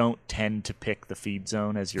 you don't tend to pick the feed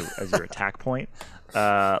zone as your attack point.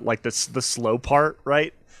 Like the slow part,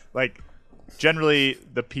 right? Like generally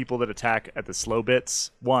the people that attack at the slow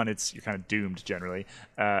bits, one, you're kind of doomed generally,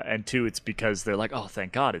 and two, it's because they're like, oh,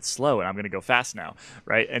 thank God it's slow and I'm going to go fast now,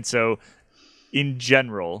 right? And so in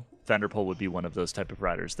general, Van der Poel would be one of those type of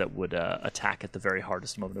riders that would attack at the very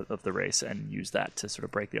hardest moment of the race and use that to sort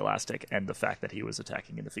of break the elastic. And the fact that he was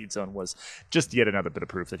attacking in the feed zone was just yet another bit of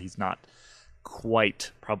proof that he's not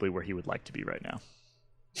quite probably where he would like to be right now.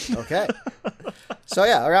 Okay. So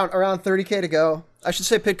yeah, around 30K to go. I should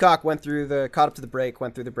say Pidcock caught up to the break,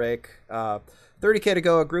 went through the break. 30K to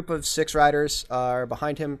go, a group of 6 riders are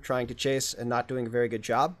behind him trying to chase and not doing a very good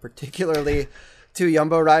job, particularly 2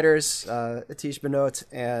 Jumbo riders, Atish Benoot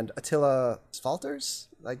and Attila Valters.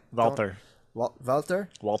 Walter. Walter?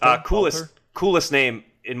 Coolest name,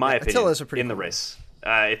 in my opinion, Attila's a pretty in the cool race.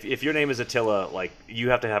 If your name is Attila, you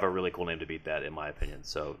have to have a really cool name to beat that, in my opinion.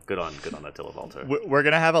 So good on Attila Valter. We're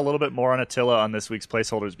gonna have a little bit more on Attila on this week's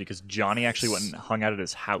placeholders because Johnny actually went and hung out at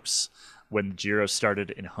his house when Giro started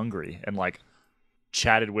in Hungary and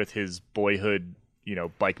chatted with his boyhood,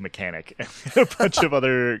 bike mechanic and a bunch of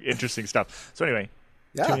other interesting stuff. So anyway,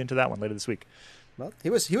 tune into that one later this week. Well, he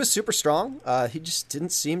was super strong. He just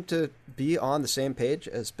didn't seem to be on the same page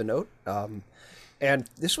as Benoot. And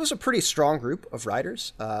this was a pretty strong group of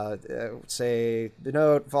riders. I would say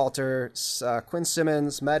Benoot, Valter, Quinn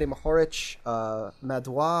Simmons, Matty Mohoric,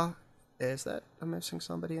 Madois. I'm missing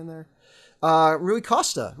somebody in there. Rui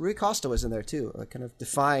Costa. Rui Costa was in there too, kind of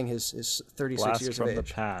defying his 36 Blast years from of age.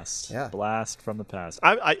 The past. Yeah. Blast from the past.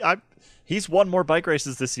 He's won more bike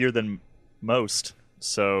races this year than most,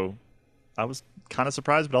 so I was kind of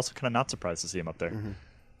surprised, but also kind of not surprised to see him up there. Mm-hmm.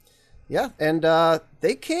 Yeah, and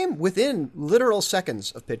they came within literal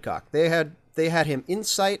seconds of Pidcock. They had him in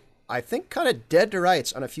sight, I think kind of dead to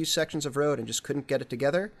rights on a few sections of road and just couldn't get it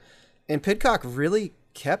together. And Pidcock really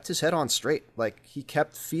kept his head on straight. He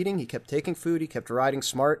kept feeding, he kept taking food, he kept riding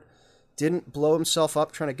smart, didn't blow himself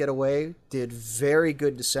up trying to get away, did very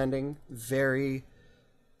good descending, very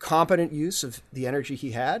competent use of the energy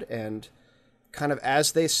he had, and kind of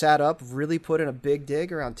as they sat up, really put in a big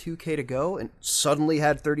dig around 2K to go and suddenly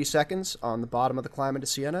had 30 seconds on the bottom of the climb into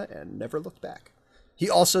Siena and never looked back. He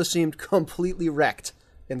also seemed completely wrecked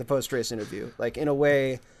in the post-race interview, like in a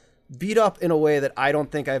way, beat up in a way that I don't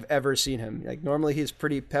think I've ever seen him. Like normally he's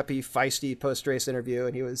pretty peppy, feisty post-race interview,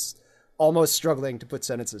 and he was almost struggling to put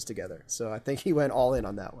sentences together. So I think he went all in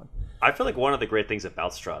on that one. I feel like one of the great things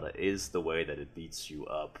about Strade is the way that it beats you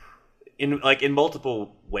up in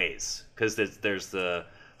multiple ways, because there's the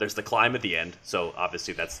climb at the end, so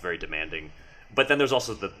obviously that's very demanding, but then there's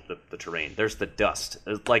also the terrain. There's the dust.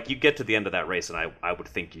 Like you get to the end of that race and I would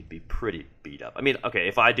think you'd be pretty beat up. I mean, okay,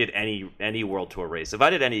 if I did any World Tour race, if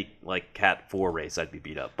I did any like Cat 4 race, I'd be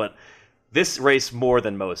beat up, but this race more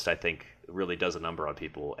than most I think really does a number on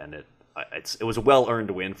people, and it was a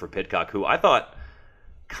well-earned win for Pidcock, who I thought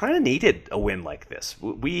kind of needed a win like this.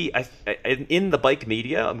 In the bike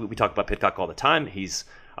media, we talk about Pidcock all the time. He's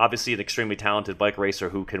obviously an extremely talented bike racer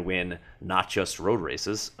who can win not just road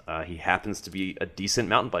races. He happens to be a decent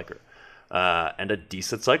mountain biker and a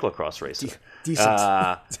decent cyclocross racer.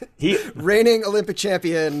 Decent. He reigning Olympic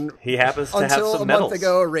champion. He happens to have until some a medals, month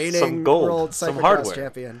ago, reigning some gold, world some cyclocross hardware.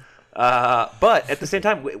 champion. But at the same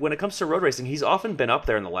time, when it comes to road racing, he's often been up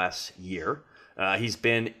there in the last year. He's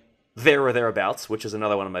been there or thereabouts, which is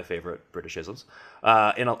another one of my favorite Britishisms,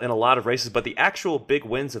 in a lot of races. But the actual big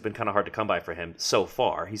wins have been kind of hard to come by for him so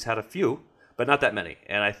far. He's had a few, but not that many.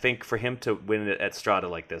 And I think for him to win it at Strade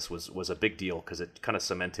like this was a big deal, because it kind of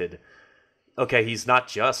cemented, okay, he's not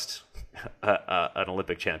just an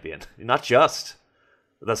Olympic champion, not just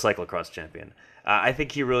the cyclocross champion. I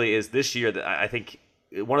think he really is this year. I think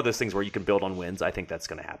one of those things where you can build on wins. I think that's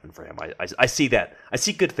going to happen for him. I see that. I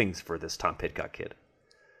see good things for this Tom Pidcock kid.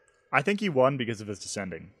 I think he won because of his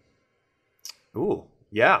descending. Ooh,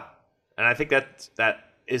 yeah, and I think that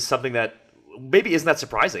is something that maybe isn't that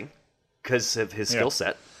surprising because of his skill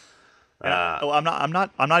set. I'm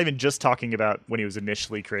not even just talking about when he was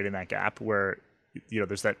initially creating that gap, where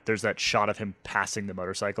there's that shot of him passing the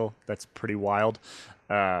motorcycle. That's pretty wild.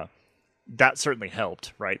 That certainly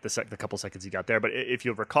helped, right? The couple seconds he got there. But if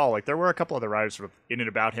you'll recall, like there were a couple other riders sort of in and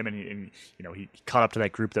about him, and he caught up to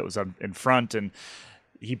that group that was in front, and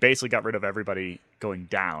he basically got rid of everybody going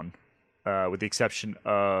down, with the exception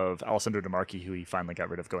of Alessandro De Marchi, who he finally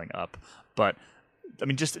got rid of going up. But I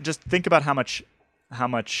mean, just think about how much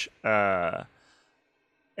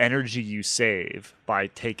energy you save by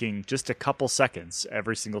taking just a couple seconds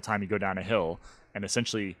every single time you go down a hill, and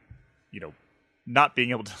essentially, not being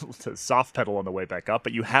able to soft pedal on the way back up,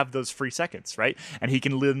 but you have those free seconds, right? And he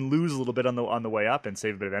can then lose a little bit on the way up and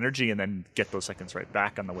save a bit of energy, and then get those seconds right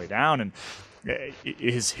back on the way down. And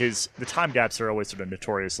the time gaps are always sort of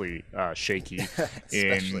notoriously shaky in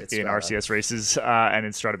RCS races and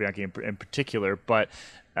in Strade Bianche in particular. But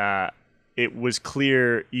it was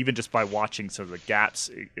clear, even just by watching sort of the gaps,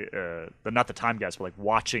 not the time gaps, but like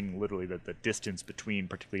watching literally the distance between,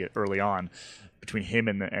 particularly early on, between him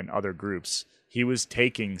and other groups. He was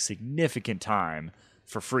taking significant time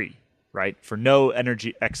for free, right? For no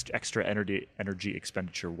extra energy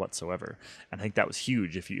expenditure whatsoever. And I think that was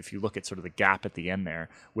huge if you look at sort of the gap at the end there,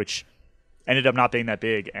 which ended up not being that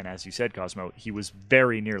big. And as you said, Cosmo, he was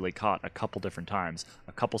very nearly caught a couple different times.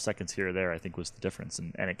 A couple seconds here or there, I think, was the difference.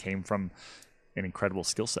 And it came from an incredible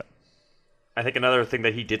skill set. I think another thing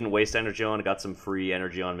that he didn't waste energy on, got some free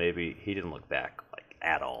energy on maybe, he didn't look back like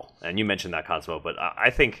at all. And you mentioned that, Cosmo, but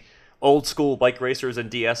I think old school bike racers and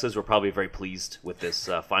DSs were probably very pleased with this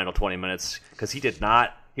final 20 minutes, because he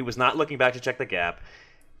was not looking back to check the gap.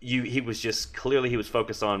 He was just clearly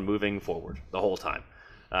focused on moving forward the whole time.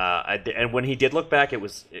 And when he did look back, it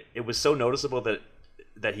was so noticeable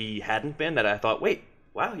that he hadn't been, that I thought, wait,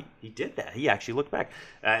 wow, he did that. He actually looked back.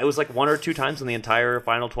 It was like one or two times in the entire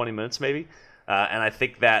final 20 minutes, maybe. And I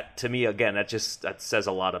think that, to me, again, that says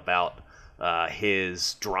a lot about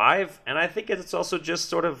his drive, and I think it's also just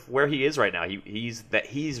sort of where he is right now.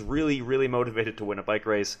 He's really, really motivated to win a bike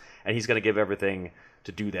race, and he's going to give everything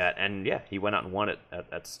to do that. And yeah, he went out and won it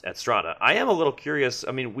at Strade. I am a little curious.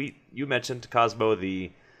 I mean, you mentioned, Cosmo,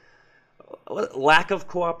 the lack of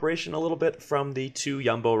cooperation a little bit from the two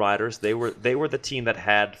Jumbo riders. They were the team that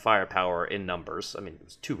had firepower in numbers. I mean, it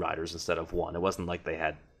was 2 riders instead of 1. It wasn't like they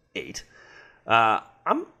had 8.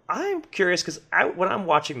 I'm curious, because when I'm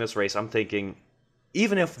watching this race, I'm thinking,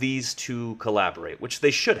 even if these two collaborate, which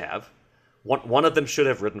they should have, one of them should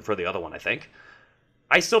have ridden for the other one, I think,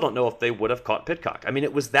 I still don't know if they would have caught Pidcock. I mean,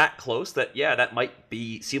 it was that close that, yeah, that might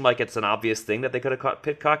seem like it's an obvious thing that they could have caught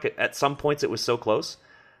Pidcock. At some points, it was so close.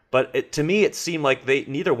 But to me, it seemed like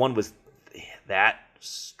neither one was that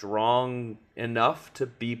strong enough to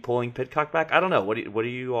be pulling Pidcock back? I don't know. What do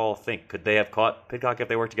you all think? Could they have caught Pidcock if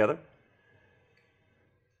they worked together?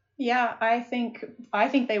 Yeah, I think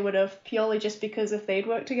they would have, purely just because if they'd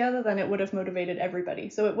worked together, then it would have motivated everybody.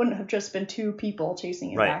 So it wouldn't have just been two people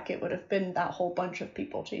chasing him back. It would have been that whole bunch of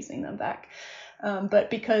people chasing them back.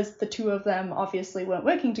 But because the two of them obviously weren't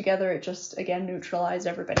working together, it just, again, neutralized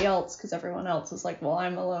everybody else, because everyone else is like, well,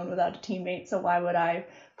 I'm alone without a teammate, so why would I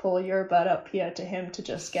pull your butt up here to him to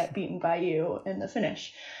just get beaten by you in the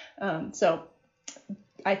finish? So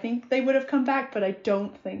I think they would have come back, but I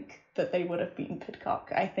don't think that they would have beaten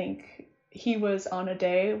Pidcock. I think he was on a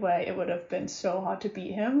day where it would have been so hard to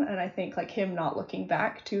beat him, and I think like him not looking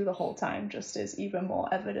back to the whole time just is even more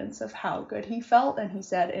evidence of how good he felt. And he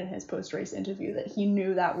said in his post-race interview that he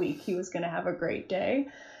knew that week he was going to have a great day,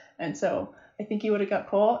 and so I think he would have got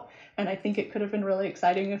caught, and I think it could have been really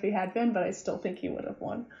exciting if he had been, but I still think he would have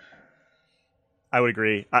won. I would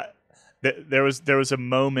agree. There was a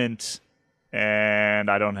moment, and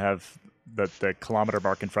I don't have the kilometer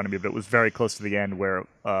mark in front of me, but it was very close to the end where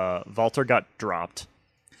Valter got dropped,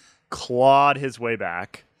 clawed his way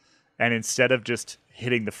back, and instead of just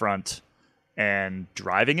hitting the front and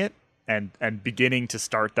driving it and beginning to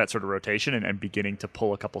start that sort of rotation and beginning to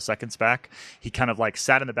pull a couple seconds back, he kind of like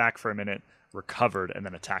sat in the back for a minute, recovered, and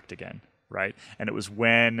then attacked again. Right. And it was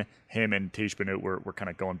when him and Tej Benoot were kind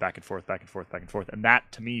of going back and forth. And that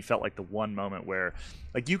to me felt like the one moment where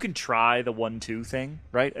like you can try the 1-2 thing,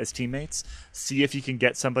 right, as teammates, see if you can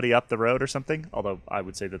get somebody up the road or something. Although I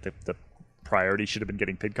would say that the priority should have been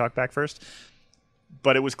getting Pidcock back first.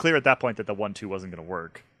 But it was clear at that point that the 1-2 wasn't going to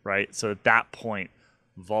work. Right. So at that point,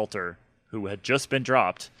 Valter, who had just been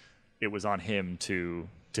dropped, it was on him to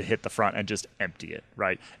hit the front and just empty it.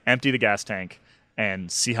 Right. Empty the gas tank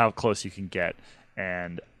and see how close you can get.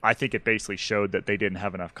 And I think it basically showed that they didn't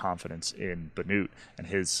have enough confidence in Benoot and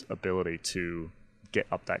his ability to get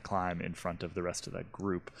up that climb in front of the rest of that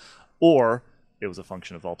group. Or it was a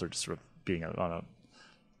function of Valter just sort of being on a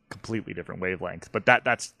completely different wavelength. But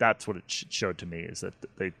that's what it showed to me, is that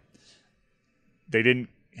they didn't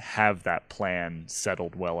have that plan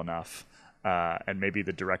settled well enough. And maybe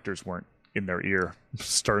the directors weren't in their ear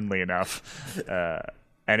sternly enough.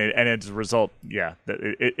 And as a result, yeah,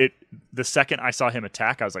 the second I saw him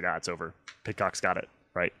attack, I was like, it's over. Pidcock's got it,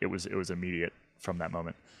 right? It was immediate from that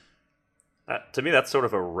moment. To me, that's sort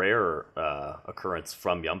of a rare occurrence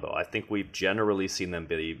from Jumbo. I think we've generally seen them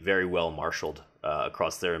be very well marshaled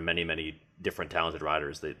across their many, many different talented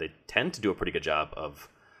riders. They tend to do a pretty good job of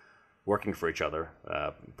working for each other,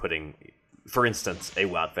 putting, for instance, a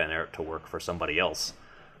Wout van Aert to work for somebody else.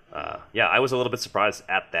 I was a little bit surprised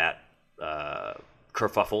at that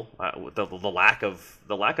kerfuffle.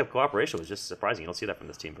 The lack of cooperation was just surprising. You don't see that from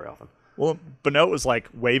this team very often. Well, Benoot was like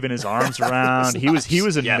waving his arms around. He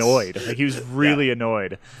was annoyed. Like, he was really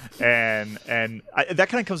annoyed, and that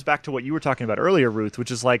kind of comes back to what you were talking about earlier, Ruth,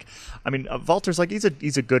 which is like, I mean, Valter's like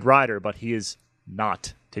he's a good rider, but he is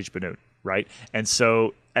not Tej Benoot, right? And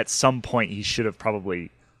so at some point he should have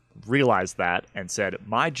probably realized that and said,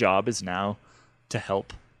 my job is now to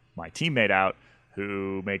help my teammate out,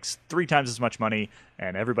 who makes 3 times as much money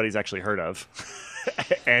and everybody's actually heard of,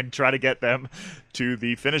 and try to get them to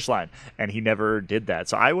the finish line. And he never did that.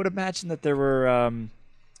 So I would imagine that there were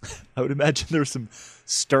some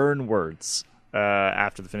stern words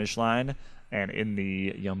after the finish line and in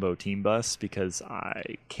the Jumbo team bus, because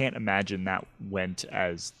I can't imagine that went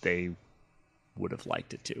as they would have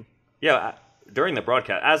liked it to. Yeah, during the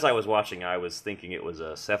broadcast, as I was watching, I was thinking it was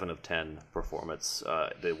a 7 of 10 performance.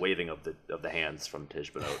 The waving of the hands from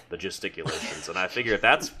Tej Benoot, the gesticulations, and I figure if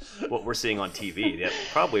that's what we're seeing on TV, that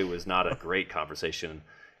probably was not a great conversation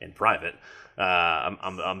in private.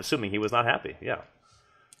 I'm assuming he was not happy. Yeah.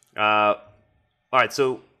 All right,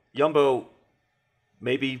 so Jumbo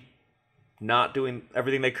maybe not doing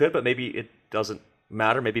everything they could, but maybe it doesn't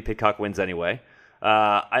matter. Maybe Pidcock wins anyway.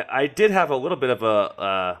 I did have a little bit of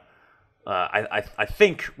a. I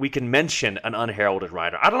think we can mention an unheralded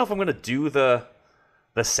rider. I don't know if I'm going to do the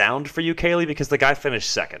sound for you, Kaylee, because the guy finished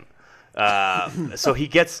second. So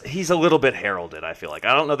he's a little bit heralded, I feel like.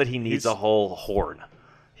 I don't know that he needs a whole horn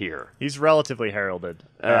here. He's relatively heralded.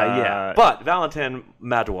 Yeah. But Valentin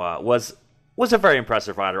Madouas was a very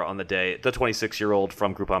impressive rider on the day, the 26-year-old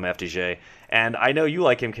from Groupama FDJ. And I know you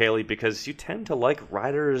like him, Kaylee, because you tend to like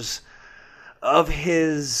riders of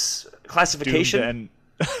his classification.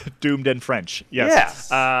 Doomed and French, yes.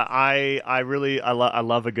 Yeah. I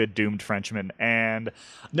love a good doomed Frenchman, and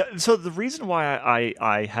so the reason why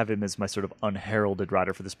I have him as my sort of unheralded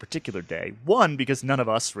rider for this particular day, one, because none of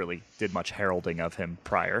us really did much heralding of him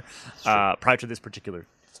prior to this particular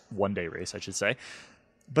one-day race, I should say.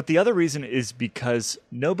 But the other reason is because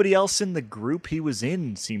nobody else in the group he was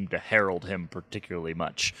in seemed to herald him particularly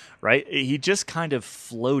much, right? He just kind of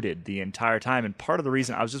floated the entire time. And part of the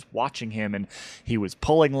reason I was just watching him, and he was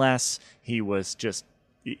pulling less. He was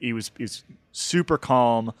super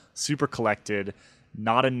calm, super collected,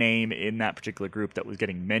 not a name in that particular group that was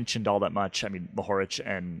getting mentioned all that much. I mean, Mohoric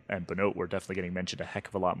and Benoit were definitely getting mentioned a heck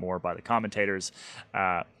of a lot more by the commentators.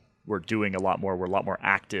 We're doing a lot more. We're a lot more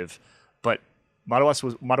active. But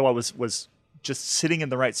Madoua was just sitting in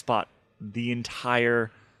the right spot the entire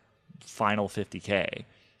final 50K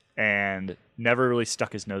and never really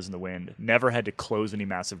stuck his nose in the wind, never had to close any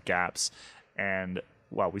massive gaps. And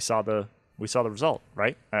well, we saw the result,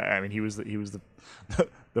 right? I mean, he was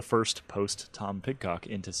the first post Tom Pidcock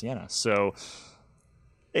into Siena. So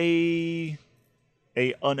a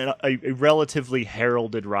relatively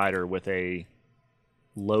heralded rider with a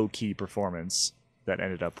low key performance that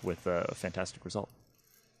ended up with a fantastic result.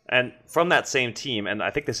 And from that same team, and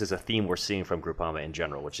I think this is a theme we're seeing from Groupama in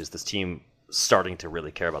general, which is this team starting to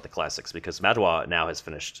really care about the classics, because Madoua now has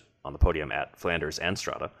finished on the podium at Flanders and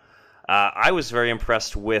Strade. I was very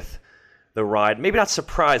impressed with the ride, maybe not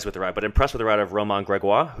surprised with the ride, but impressed with the ride of Romain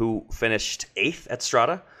Gregoire, who finished 8th at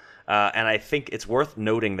Strade. And I think it's worth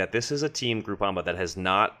noting that this is a team, Groupama, that has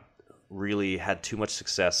not really had too much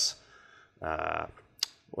success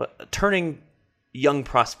turning young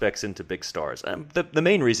prospects into big stars. The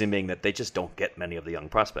main reason being that they just don't get many of the young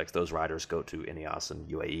prospects. Those riders go to Ineos and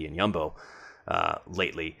UAE and Jumbo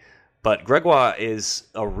lately. But Gregoire is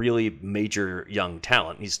a really major young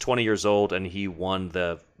talent. He's 20 years old, and he won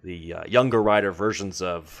the younger rider versions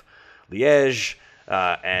of Liège,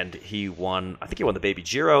 and he won the Baby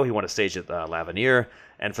Giro. He won a stage at L'Avenir.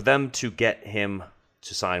 And for them to get him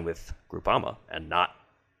to sign with Groupama and not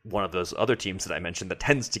one of those other teams that I mentioned that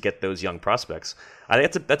tends to get those young prospects, I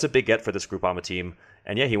think that's a big get for this Groupama team.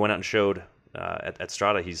 And yeah, he went out and showed at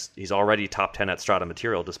Strade. He's already top 10 at Strade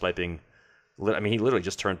material, despite being, I mean, he literally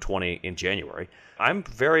just turned 20 in January. I'm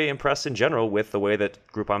very impressed in general with the way that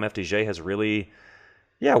Groupama FDJ has really,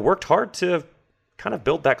 worked hard to kind of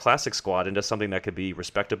build that classic squad into something that could be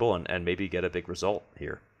respectable and maybe get a big result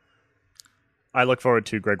here. I look forward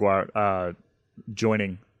to Gregoire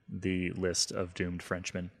joining the list of doomed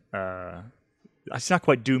Frenchmen. It's not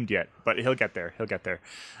quite doomed yet, but he'll get there.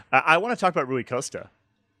 I want to talk about Rui Costa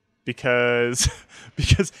because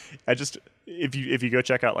I just if you go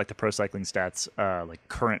check out like the Pro Cycling Stats like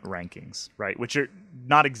current rankings, right, which are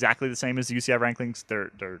not exactly the same as the UCI rankings.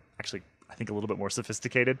 They're actually, I think, a little bit more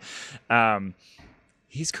sophisticated.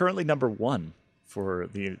 He's currently number 1 for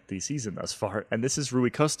the season thus far, and this is Rui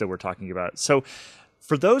Costa we're talking about. So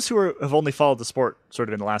for those who have only followed the sport sort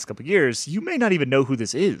of in the last couple of years, you may not even know who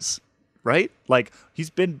this is, right? Like, he's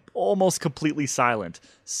been almost completely silent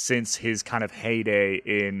since his kind of heyday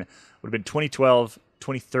would have been 2012.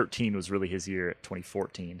 2013 was really his year,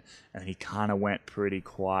 2014, and he kind of went pretty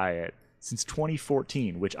quiet since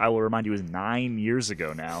 2014, which I will remind you is 9 years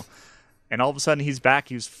ago now. And all of a sudden he's back.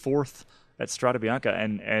 He was 4th at Strade Bianche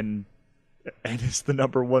and is the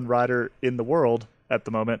number 1 rider in the world at the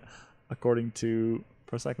moment, according to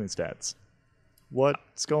Pro Cycling Stats.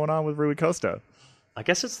 What's going on with Rui Costa? I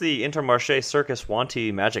guess it's the Intermarché Circus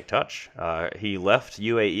Wanty magic touch. He left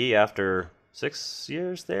UAE after 6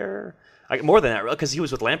 years there. More than that, because he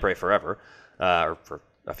was with Lampre forever, or for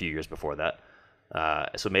a few years before that.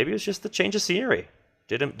 So maybe it was just the change of scenery.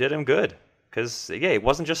 Did him good. Because, it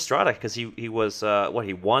wasn't just Strade, because he was,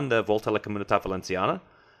 he won the Volta a la Comunità Valenciana.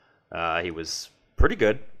 He was pretty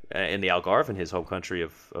good in the Algarve, in his home country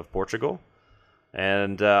of Portugal.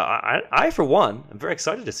 And I, for one, am very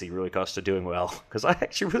excited to see Rui Costa doing well, because I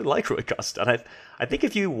actually really like Rui Costa. And I think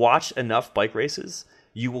if you watch enough bike races,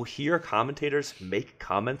 you will hear commentators make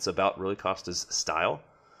comments about Rui Costa's style.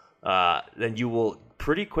 Then you will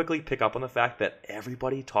pretty quickly pick up on the fact that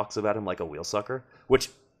everybody talks about him like a wheel sucker, which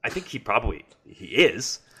I think he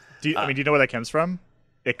is. Do you know where that comes from?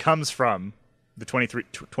 It comes from the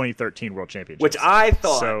 2013 World Championships, which I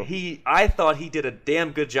thought he did a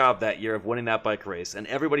damn good job that year of winning that bike race, and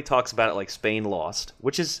everybody talks about it like Spain lost,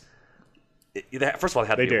 which is, first of all, it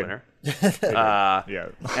had to be a winner. Yeah.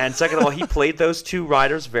 And second of all, he played those 2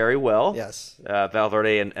 riders very well. Yes.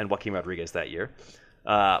 Valverde and Joaquim Rodriguez that year.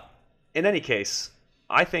 In any case,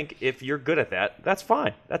 I think if you're good at that, that's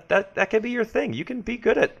fine. That can be your thing. You can be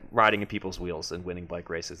good at riding in people's wheels and winning bike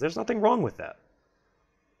races. There's nothing wrong with that.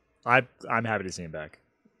 I'm happy to see him back.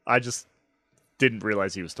 I just didn't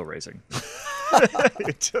realize he was still racing.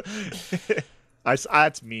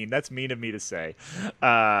 That's mean. That's mean of me to say,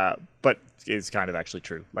 but it's kind of actually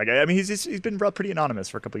true. Like, I mean, he's been pretty anonymous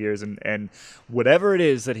for a couple of years, and whatever it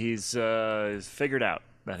is that he's figured out,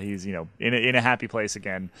 that he's in a happy place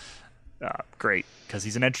again. Great, because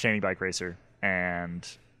he's an entertaining bike racer, and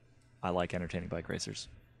I like entertaining bike racers.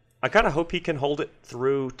 I kind of hope he can hold it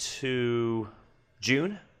through to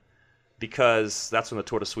June, because that's when the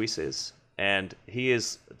Tour de Suisse is. And he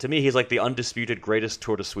is, to me, he's like the undisputed greatest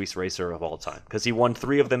Tour de Suisse racer of all time, because he won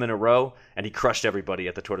 3 of them in a row, and he crushed everybody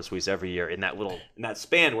at the Tour de Suisse every year in that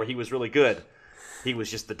span where he was really good. He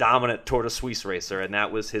was just the dominant Tour de Suisse racer, and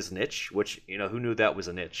that was his niche, which, who knew that was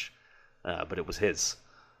a niche? But it was his.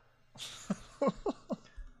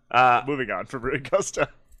 Moving on from Rui Costa.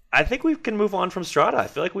 I think we can move on from Strade. I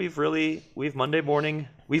feel like we've Monday morning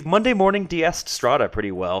DS'd Strade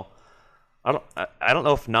pretty well. I don't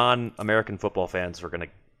know if non-American football fans are going to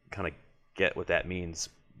kind of get what that means.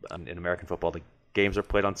 In American football, the games are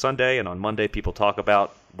played on Sunday, and on Monday people talk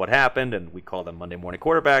about what happened, and we call them Monday morning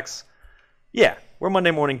quarterbacks. Yeah, we're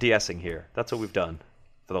Monday morning DSing here. That's what we've done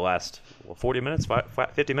for the last 40 minutes,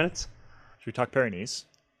 50 minutes. Should we talk Paris-Nice?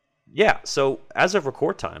 Yeah, so as of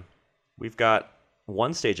record time, we've got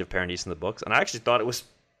one stage of Paris-Nice in the books, and I actually thought it was,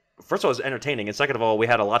 first of all, it was entertaining, and second of all, we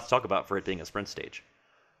had a lot to talk about for it being a sprint stage.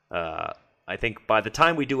 I think by the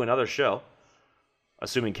time we do another show,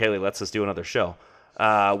 assuming Kaylee lets us do another show,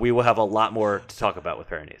 we will have a lot more to talk about with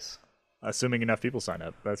Paris-Nice. Assuming enough people sign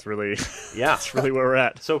up. That's really yeah. That's really where we're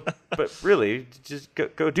at. So, but really, just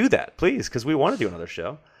go do that, please, because we want to do another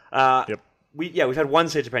show. Yep. We've had one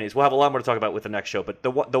stage of Paris-Nice. We'll have a lot more to talk about with the next show, but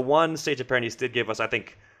the one stage of Paris-Nice did give us, I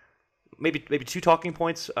think, maybe 2 talking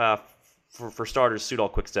points. For starters,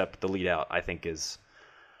 Soudal Quickstep, the lead out, I think is,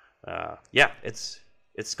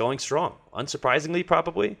 it's going strong. Unsurprisingly,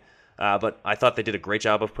 probably. But I thought they did a great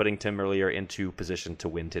job of putting Tim Merlier into position to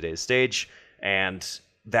win today's stage. And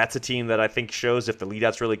that's a team that I think shows if the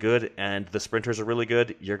lead-out's really good and the sprinters are really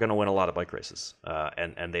good, you're going to win a lot of bike races.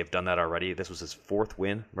 And they've done that already. This was his 4th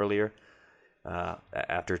win, Merlier,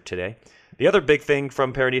 after today. The other big thing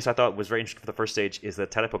from Paris-Nice I thought was very interesting for the first stage is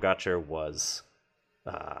that Tadej Pogacar was...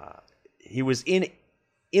 he was in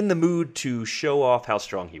the mood to show off how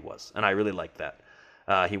strong he was. And I really liked that.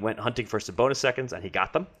 He went hunting for some bonus seconds, and he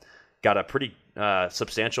got them. Got a pretty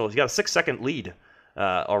substantial... He got a 6-second lead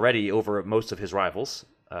already over most of his rivals.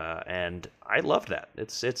 And I loved that.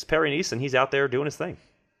 It's Paris-Nice, and he's out there doing his thing.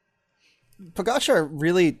 Pogacar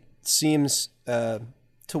really seems to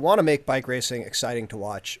want to make bike racing exciting to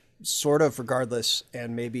watch, sort of regardless,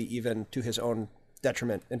 and maybe even to his own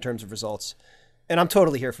detriment in terms of results. And I'm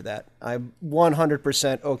totally here for that. I'm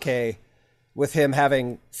 100% okay with him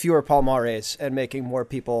having fewer palmares and making more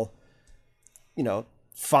people,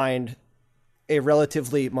 find a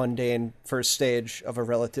relatively mundane first stage of a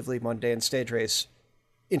relatively mundane stage race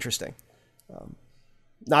interesting.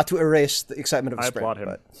 Not to erase the excitement of a sprint, applaud him.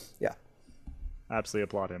 But yeah. Absolutely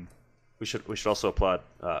applaud him. We should also applaud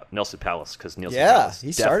Nelson Pallas, because Nelson Yeah, Pallas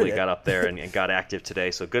he definitely started it. got up there and got active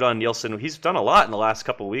today. So good on Nielsen. He's done a lot in the last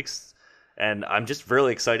couple of weeks, and I'm just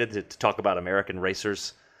really excited to talk about American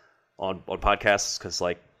racers on podcasts, because,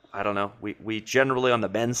 I don't know, we generally on the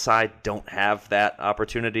men's side don't have that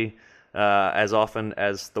opportunity as often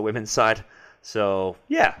as the women's side. So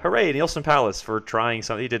yeah, hooray, Nielsen Pallas for trying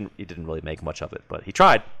something. He didn't really make much of it, but he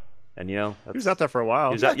tried, and he was out there for a while.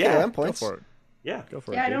 He was out, yeah, points. Go for it. Yeah, go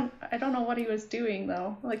for it. Yeah, Dude. I don't know what he was doing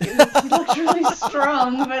though. He looked really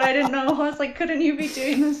strong, but I didn't know. I was like, couldn't you be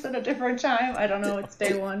doing this at a different time? I don't know. It's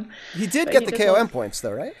day 1. He did But get the just KOM looked- points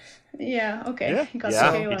though, right? Yeah. Okay. Yeah. He got Yeah,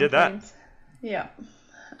 the he KOM did that. points. Yeah.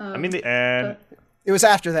 I mean, And It was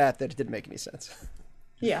after that it didn't make any sense.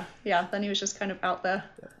 Yeah. Then he was just kind of out there.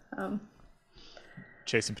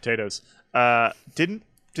 chasing potatoes. Did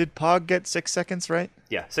Pog get 6 seconds, right?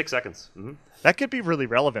 yeah, 6 seconds. Mm-hmm. That could be really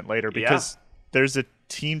relevant later, because there's a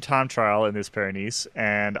team time trial in this Paris-Nice,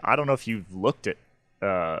 and I don't know if you've looked at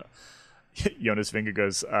Jonas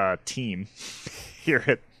Vingegaard's team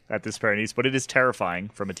here at this Paris-Nice, but it is terrifying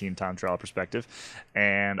from a team time trial perspective,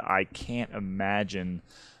 and I can't imagine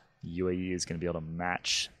UAE is going to be able to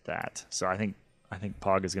match that. So I think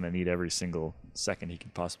Pog is going to need every single second he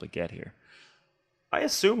can possibly get here. I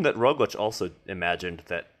assume that Roglic also imagined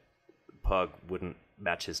that Pug wouldn't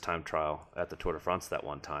match his time trial at the Tour de France that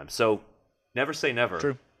one time. So never say never.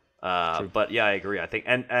 True. But yeah, I agree. I think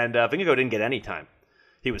and Vingegaard didn't get any time.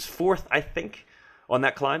 He was 4th, I think, on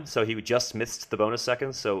that climb. So he just missed the bonus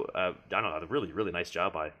seconds. So I don't know. Really, really nice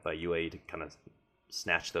job by UAE to kind of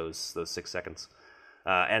snatch those 6 seconds.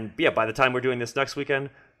 And yeah, by the time we're doing this next weekend,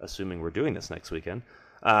 assuming we're doing this next weekend,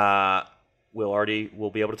 we'll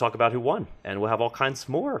be able to talk about who won, and we'll have all kinds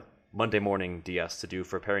more Monday morning DS to do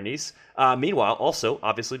for Paris-Nice. Meanwhile, also,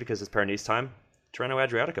 obviously, because it's Paris-Nice time, Tirreno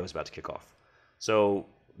Adriatico is about to kick off. So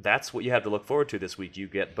that's what you have to look forward to this week. You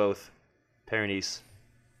get both Paris-Nice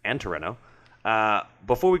and Tirreno.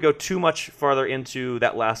 Before we go too much farther into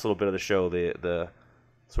that last little bit of the show, the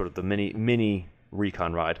sort of the mini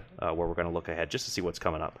recon ride, where we're going to look ahead just to see what's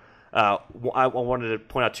coming up. I wanted to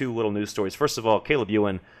point out two little news stories. First of all, Caleb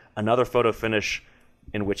Ewan, another photo finish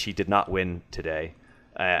in which he did not win today.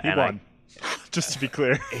 He won. Just to be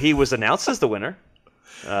clear. He was announced as the winner.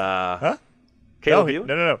 Huh? Caleb Ewan?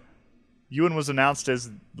 No. Ewan was announced as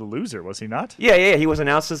the loser, was he not? Yeah. He was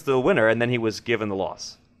announced as the winner, and then he was given the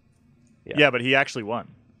loss. Yeah, but he actually won.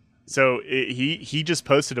 So he just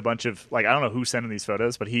posted a bunch of, like, I don't know who sent him these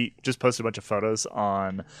photos, but he just posted a bunch of photos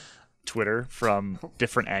on Twitter from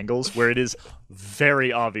different angles where it is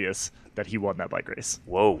very obvious that he won that bike race.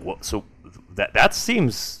 Whoa. So that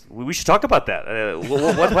seems, we should talk about that.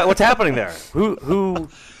 What's happening there? Who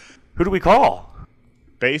do we call?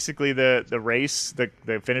 Basically, the race,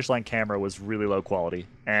 the finish line camera was really low quality,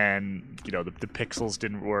 and the pixels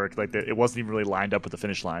didn't work. Like it wasn't even really lined up with the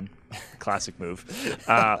finish line. Classic move.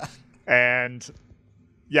 And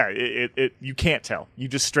yeah, it you can't tell. You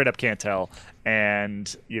just straight up can't tell.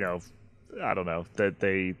 And I don't know that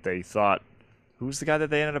they thought, who's the guy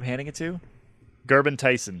that they ended up handing it to? Gerben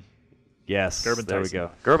Tyson. Yes, Gerben there Tyson. we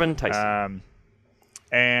go. Gerben Tyson.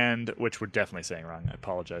 And which we're definitely saying wrong. I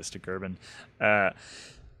apologize to Gerben.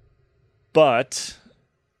 But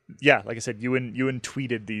yeah, like I said, Ewan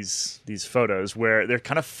tweeted these photos where they're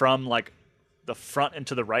kind of from like the front and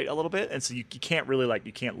to the right a little bit, and so you can't really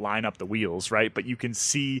you can't line up the wheels, right? But you can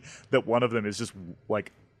see that one of them is just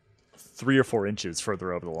like 3 or 4 inches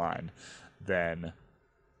further over the line than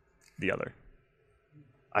the other.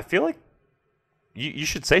 I feel like you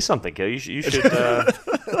should say something, Kay. You should.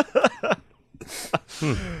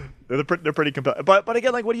 They're pretty compelling. But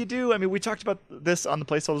again, like, what do you do? I mean, we talked about this on the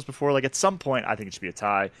placeholders before. Like, at some point, I think it should be a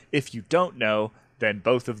tie. If you don't know, then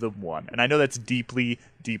both of them won. And I know that's deeply,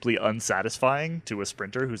 deeply unsatisfying to a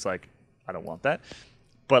sprinter who's like, I don't want that.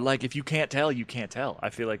 But like, if you can't tell, you can't tell. I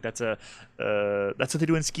feel like that's what they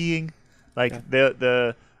do in skiing. Like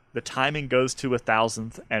the timing goes to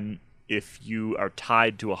 1,000th, and if you are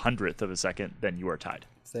tied to 100th of a second, then you are tied.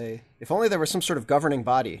 If only there was some sort of governing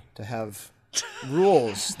body to have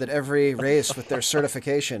rules that every race with their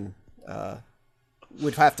certification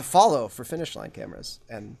would have to follow for finish line cameras.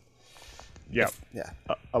 And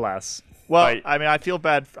alas. Well, I mean, I feel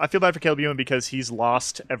bad for Caleb Ewan because he's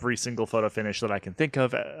lost every single photo finish that I can think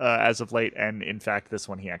of as of late, and in fact, this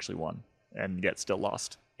one he actually won, and yet still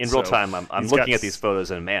lost. In real time, I'm looking at these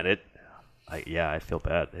photos, and man, I feel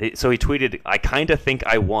bad. So he tweeted, "I kind of think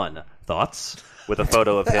I won." Thoughts? With a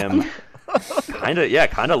photo of him, kind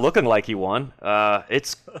of looking like he won.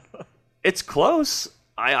 It's close.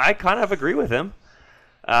 I kind of agree with him.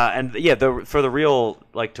 And yeah, for the real,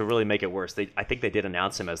 like, to really make it worse, I think they did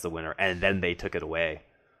announce him as the winner, and then they took it away,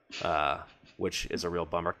 which is a real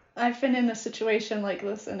bummer. I've been in a situation like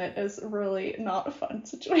this, and it is really not a fun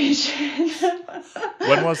situation.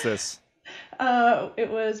 When was this? It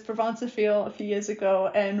was Provence-Feel a few years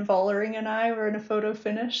ago, and Vollering and I were in a photo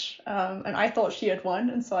finish, and I thought she had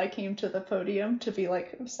won, and so I came to the podium to be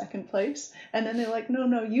like second place, and then they were like,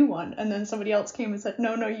 no, you won, and then somebody else came and said,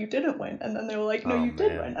 no, you didn't win, and then they were like, no, you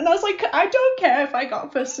did win, and I was like, I don't care if I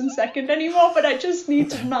got first and second anymore, but I just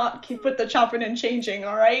need to not keep with the chopping and changing,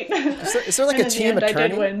 all right? Is there like a team attorney? I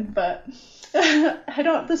did win, but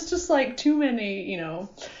there's just like too many,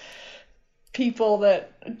 people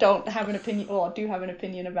that don't have an opinion, well, do have an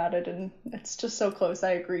opinion about it, and it's just so close.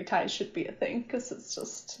 I agree, ties should be a thing, because it's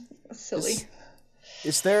just silly.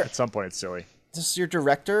 Is there... At some point, it's silly. Does your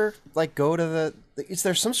director, go to is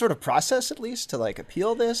there some sort of process, at least, to,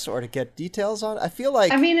 appeal this, or to get details on it? I feel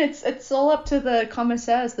like... I mean, it's all up to the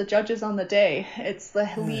commissaires, the judges on the day. It's the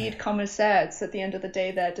lead commissaires, at the end of the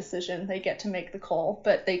day, their decision. They get to make the call,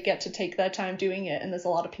 but they get to take their time doing it, and there's a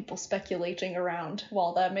lot of people speculating around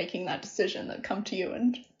while they're making that decision that come to you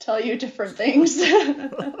and tell you different things.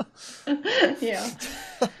 Yeah.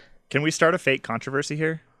 Can we start a fake controversy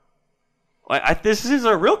here? This is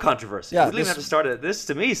a real controversy. Yeah, we didn't have to start it. This,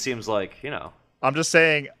 to me, seems like, I'm just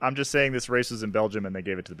saying this race was in Belgium, and they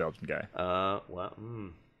gave it to the Belgian guy.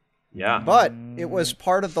 Yeah. But it was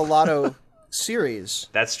part of the Lotto series.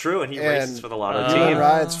 That's true, and he races for the Lotto team. team.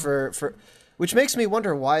 Rides for which makes me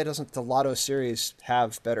wonder, why doesn't the Lotto series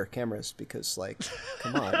have better cameras? Because,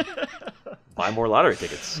 come on. Buy more lottery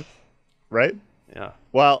tickets. Right? Yeah.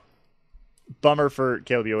 Well, bummer for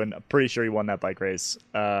Caleb Ewan. I'm pretty sure he won that bike race.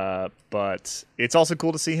 But it's also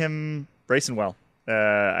cool to see him racing well.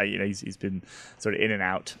 He's been sort of in and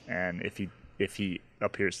out, and if he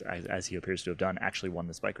appears as he appears to have done, actually won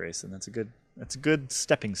this bike race, and that's a good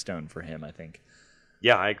stepping stone for him, I think.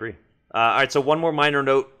 Yeah, I agree. All right, so one more minor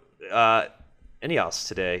note. Ineos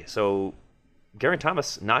today. So Geraint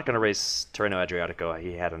Thomas not going to race Tirreno Adriatico.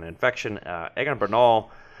 He had an infection. Egan Bernal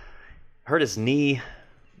hurt his knee.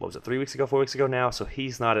 What was it, 4 weeks ago now? So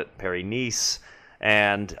he's not at Paris-Nice.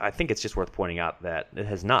 And I think it's just worth pointing out that it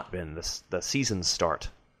has not been the season start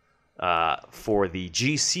for the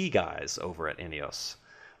GC guys over at Ineos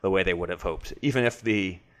the way they would have hoped. Even if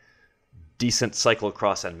the decent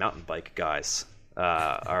cyclocross and mountain bike guys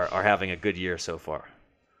are having a good year so far.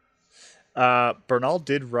 Bernal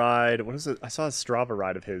did ride. What is it? I saw a Strava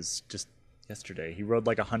ride of his just yesterday. He rode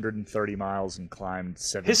like 130 miles and climbed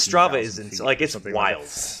 70. His Strava is it's wild.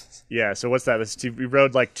 Yeah. So what's that? He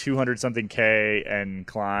rode like 200 something K and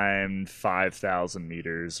climbed 5,000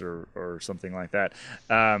 meters or something like that.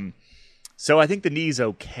 So I think the knee's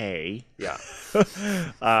okay. Yeah.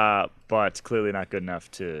 But clearly not good enough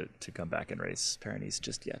to come back and race Paris-Nice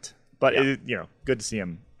just yet. But good to see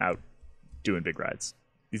him out doing big rides.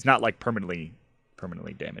 He's not like permanently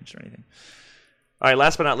damaged or anything. All right,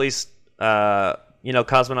 last but not least,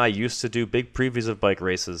 Cosmo and I used to do big previews of bike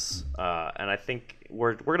races, and I think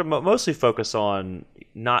we're going to mostly focus on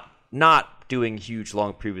not doing huge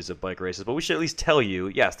long previews of bike races, but we should at least tell you,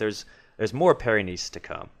 yes, there's more Paris-Nice to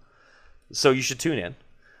come, so you should tune in.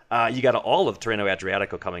 You got all of Tirreno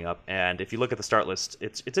Adriatico coming up, and if you look at the start list,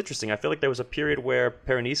 it's interesting. I feel like there was a period where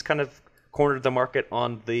Paris-Nice kind of cornered the market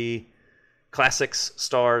on the Classics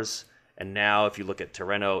stars, and now if you look at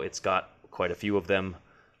Tirreno, it's got quite a few of them.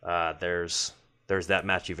 There's that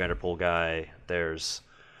Mathieu Van der Poel guy. There's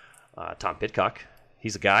Tom Pidcock.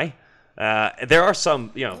 He's a guy. There are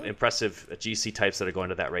some impressive GC types that are going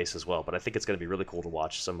to that race as well, but I think it's going to be really cool to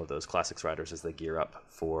watch some of those Classics riders as they gear up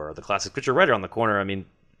for the Classics, which are right around the corner. I mean,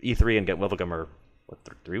 E3 and Gent-Wevelgem are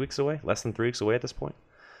 3 weeks away? Less than 3 weeks away at this point.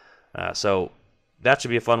 So that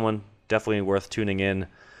should be a fun one. Definitely worth tuning in.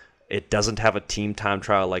 It doesn't have a team time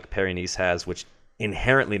trial like Paris-Nice has, which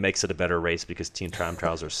inherently makes it a better race because team time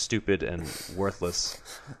trials are stupid and worthless.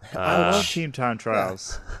 I love team time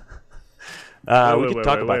trials. We can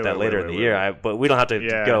talk about that later in the year, but we don't have to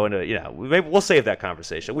go into. We'll save that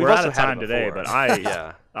conversation. We're out of time today, but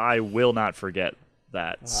I will not forget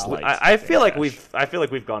that. I feel like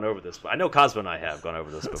we've gone over this. I know Cosmo and I have gone over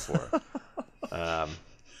this before.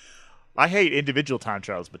 I hate individual time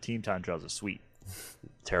trials, but team time trials are sweet.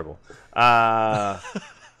 Terrible.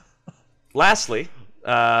 Lastly,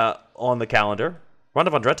 on the calendar,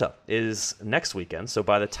 Ronde van Drenthe is next weekend. So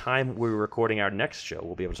by the time we're recording our next show,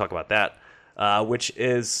 we'll be able to talk about that, which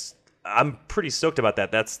is I'm pretty stoked about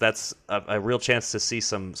that. That's a real chance to see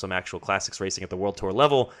some actual Classics racing at the World Tour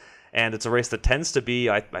level, and it's a race that tends to be,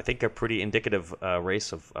 I think, a pretty indicative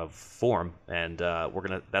race of form, and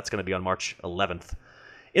that's gonna be on March 11th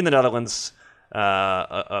in the Netherlands.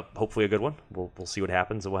 Hopefully a good one. We'll see what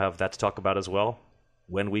happens, and we'll have that to talk about as well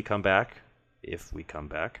when we come back, if we come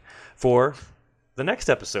back, for the next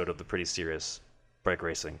episode of the Pretty Serious Bike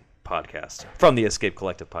Racing podcast from the Escape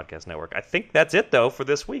Collective Podcast Network. I think that's it, though, for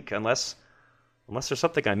this week, unless there's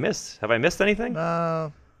something I missed. Have I missed anything?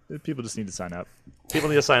 People just need to sign up. People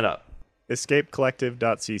need to sign up.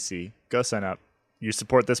 escapecollective.cc. Go sign up. You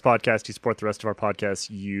support this podcast, you support the rest of our podcasts,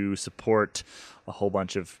 you support a whole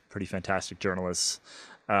bunch of pretty fantastic journalists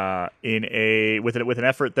with an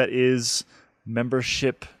effort that is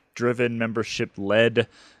membership driven, membership led.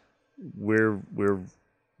 We're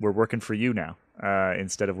working for you now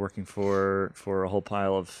instead of working for a whole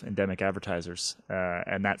pile of endemic advertisers,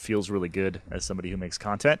 and that feels really good as somebody who makes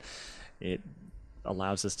content. It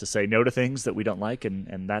allows us to say no to things that we don't like,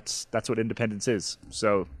 and that's what independence is.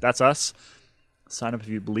 So that's us. Sign up if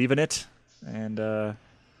you believe in it, and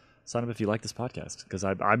sign up if you like this podcast. Because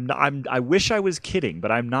I wish I was kidding,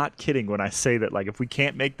 but I'm not kidding when I say that, like, if we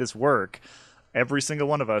can't make this work, every single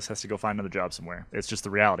one of us has to go find another job somewhere. It's just the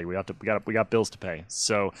reality. We got bills to pay.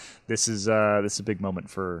 So this is a big moment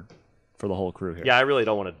for the whole crew here. Yeah, I really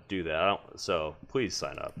don't want to do that. So please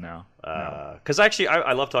sign up. No. Because actually,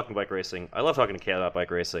 I love talking bike racing. I love talking to Kat about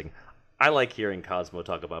bike racing. I like hearing Cosmo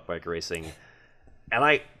talk about bike racing.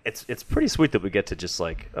 And it's pretty sweet that we get to just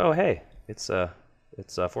like, oh, hey, it's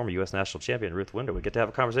former U.S. national champion Ruth Winder. We get to have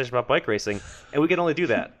a conversation about bike racing, and we can only do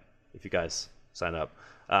that if you guys sign up.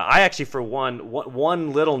 I actually, for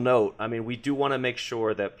one little note, I mean, we do want to make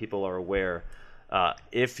sure that people are aware.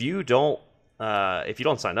 If you don't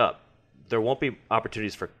sign up, there won't be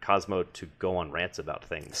opportunities for Cosmo to go on rants about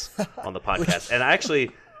things on the podcast. And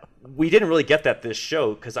we didn't really get that this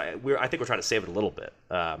show because I think we're trying to save it a little bit.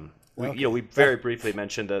 we very briefly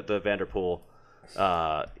mentioned the Vanderpool.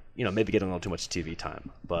 Maybe getting a little too much TV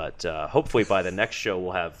time, but hopefully by the next show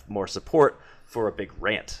we'll have more support for a big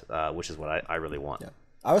rant, which is what I really want. Yeah.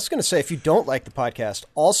 I was going to say, if you don't like the podcast,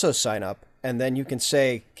 also sign up, and then you can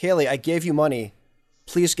say, Kaylee, I gave you money.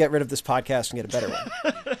 Please get rid of this podcast and get a better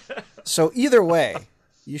one. So either way,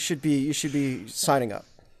 you should be signing up.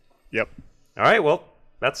 Yep. All right. Well,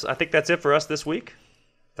 I think that's it for us this week.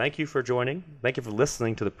 Thank you for joining. Thank you for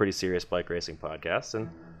listening to the Pretty Serious Bike Racing Podcast, and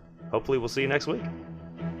hopefully we'll see you next week.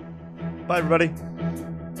 Bye, everybody.